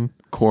corn.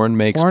 Corn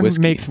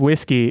makes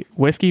whiskey.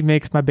 Whiskey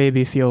makes my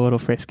baby feel a little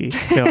frisky.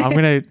 So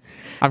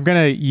I'm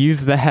gonna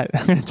use that.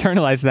 I'm gonna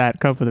internalize that.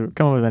 Come up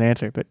with an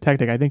answer. But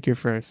Tactic, I think you're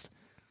first.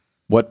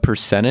 What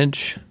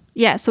percentage?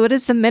 Yeah. So what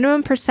is the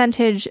minimum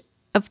percentage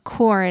of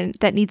corn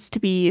that needs to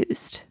be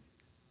used?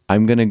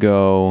 I'm gonna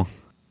go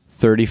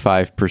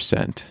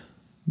 35%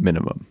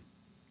 minimum.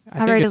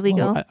 All right,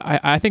 illegal.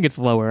 I think it's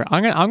lower.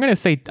 I'm gonna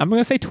say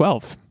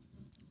 12.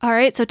 All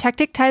right, so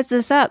Tactic ties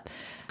this up.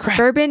 Crap.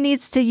 Bourbon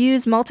needs to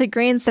use malted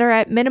grains that are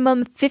at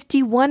minimum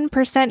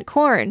 51%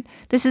 corn.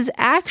 This is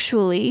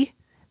actually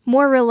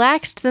more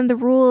relaxed than the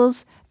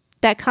rules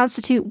that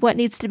constitute what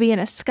needs to be in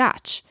a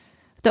scotch.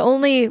 The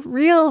only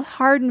real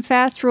hard and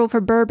fast rule for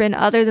bourbon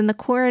other than the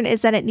corn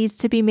is that it needs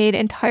to be made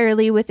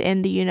entirely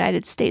within the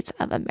United States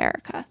of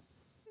America.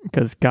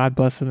 Because God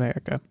bless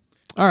America.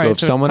 All right. So if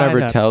someone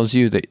ever tells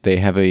you that they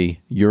have a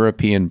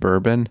European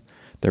bourbon,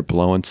 they're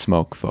blowing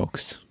smoke,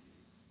 folks.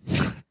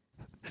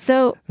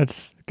 So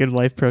that's a good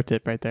life pro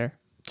tip right there.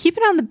 Keep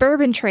it on the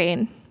bourbon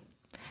train.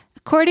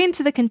 According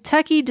to the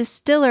Kentucky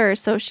Distiller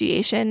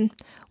Association,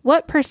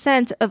 what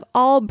 % of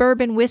all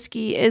bourbon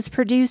whiskey is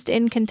produced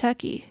in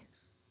Kentucky?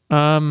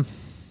 This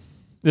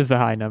is a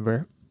high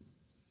number.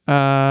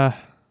 I'm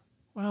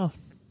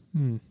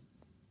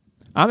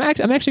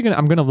actually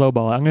gonna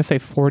lowball it. I'm gonna say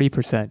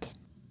 40%.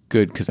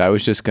 Good, because I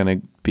was just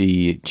gonna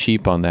be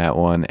cheap on that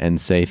one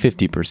and say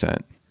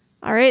 50%.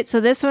 All right, so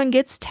this one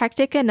gets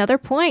Tactic another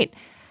point.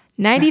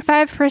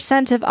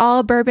 95% of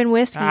all bourbon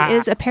whiskey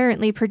is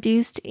apparently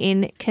produced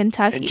in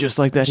Kentucky. And just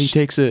like that, he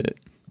takes it.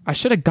 I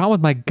should have gone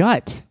with my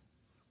gut.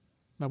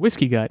 My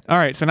whiskey gut. All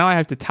right, so now I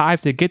have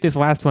to get this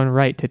last one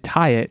right to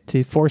tie it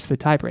to force the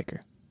tiebreaker.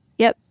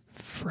 Yep.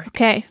 Frick.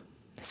 Okay,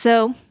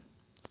 so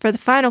for the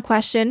final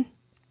question,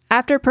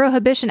 after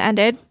Prohibition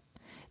ended,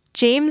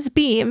 James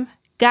Beam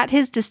got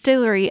his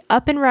distillery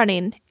up and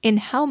running in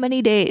how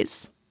many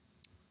days?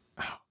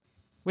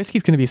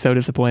 Whiskey's going to be so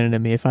disappointed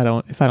in me if I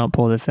don't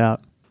pull this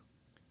out.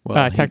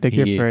 Well, Tactic,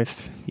 you're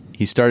first.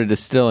 He started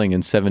distilling in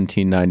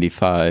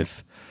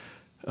 1795,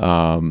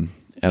 and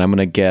I'm going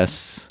to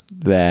guess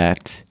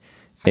that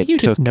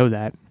just know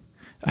that?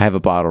 I have a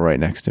bottle right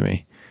next to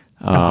me.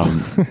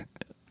 I'm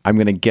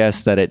going to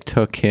guess that it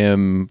took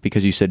him,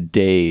 because you said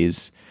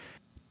days,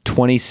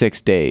 26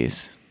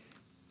 days.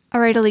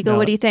 All right, Illegal,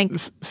 what do you think?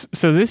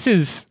 So this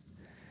is,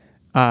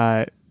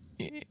 in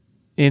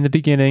the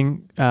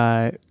beginning,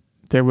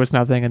 there was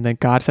nothing, and then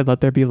God said,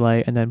 let there be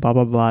light, and then blah,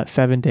 blah, blah,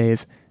 7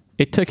 days.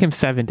 It took him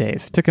 7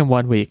 days. It took him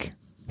 1 week.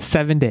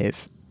 7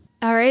 days.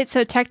 All right,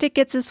 so Tactic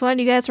gets this one.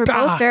 You guys were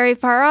both very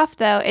far off,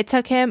 though. It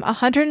took him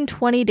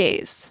 120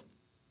 days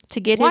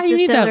to get his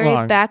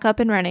distillery back up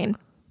and running.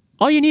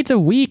 All you need is a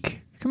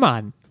week. Come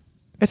on.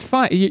 It's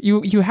fine.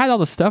 You had all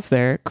the stuff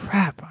there.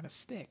 Crap on a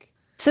stick.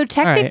 So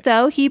Tactic,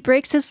 though, he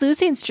breaks his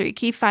losing streak.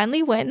 He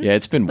finally wins. Yeah,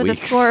 it's been with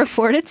weeks. A score of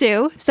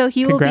 4-2. So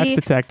he will be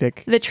to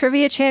Tactic. The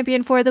trivia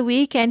champion for the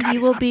week, and he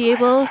will be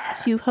able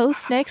to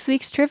host next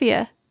week's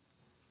trivia.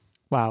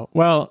 Wow.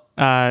 Well,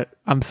 my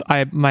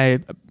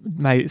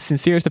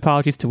sincerest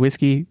apologies to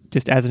whiskey,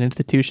 just as an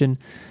institution.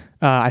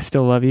 I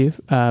still love you,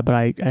 but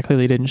I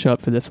clearly didn't show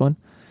up for this one.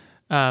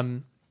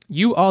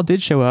 You all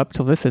did show up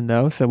to listen,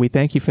 though, so we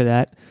thank you for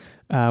that.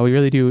 We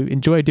really do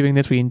enjoy doing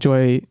this. We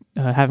enjoy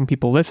having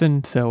people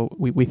listen, so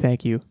we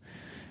thank you.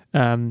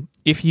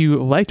 If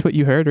you liked what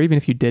you heard, or even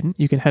if you didn't,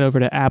 you can head over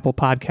to Apple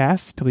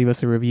Podcasts to leave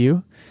us a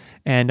review.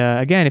 And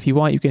again, if you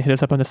want, you can hit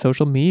us up on the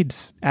social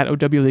medias at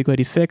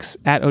OWLegal86,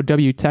 at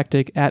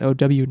OWTactic, at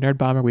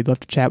OWNerdBomber. We'd love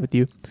to chat with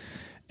you.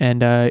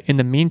 And in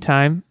the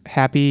meantime,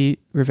 happy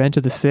Revenge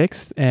of the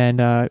 6th,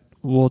 and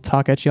we'll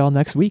talk at you all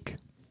next week.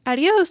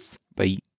 Adios. Bye.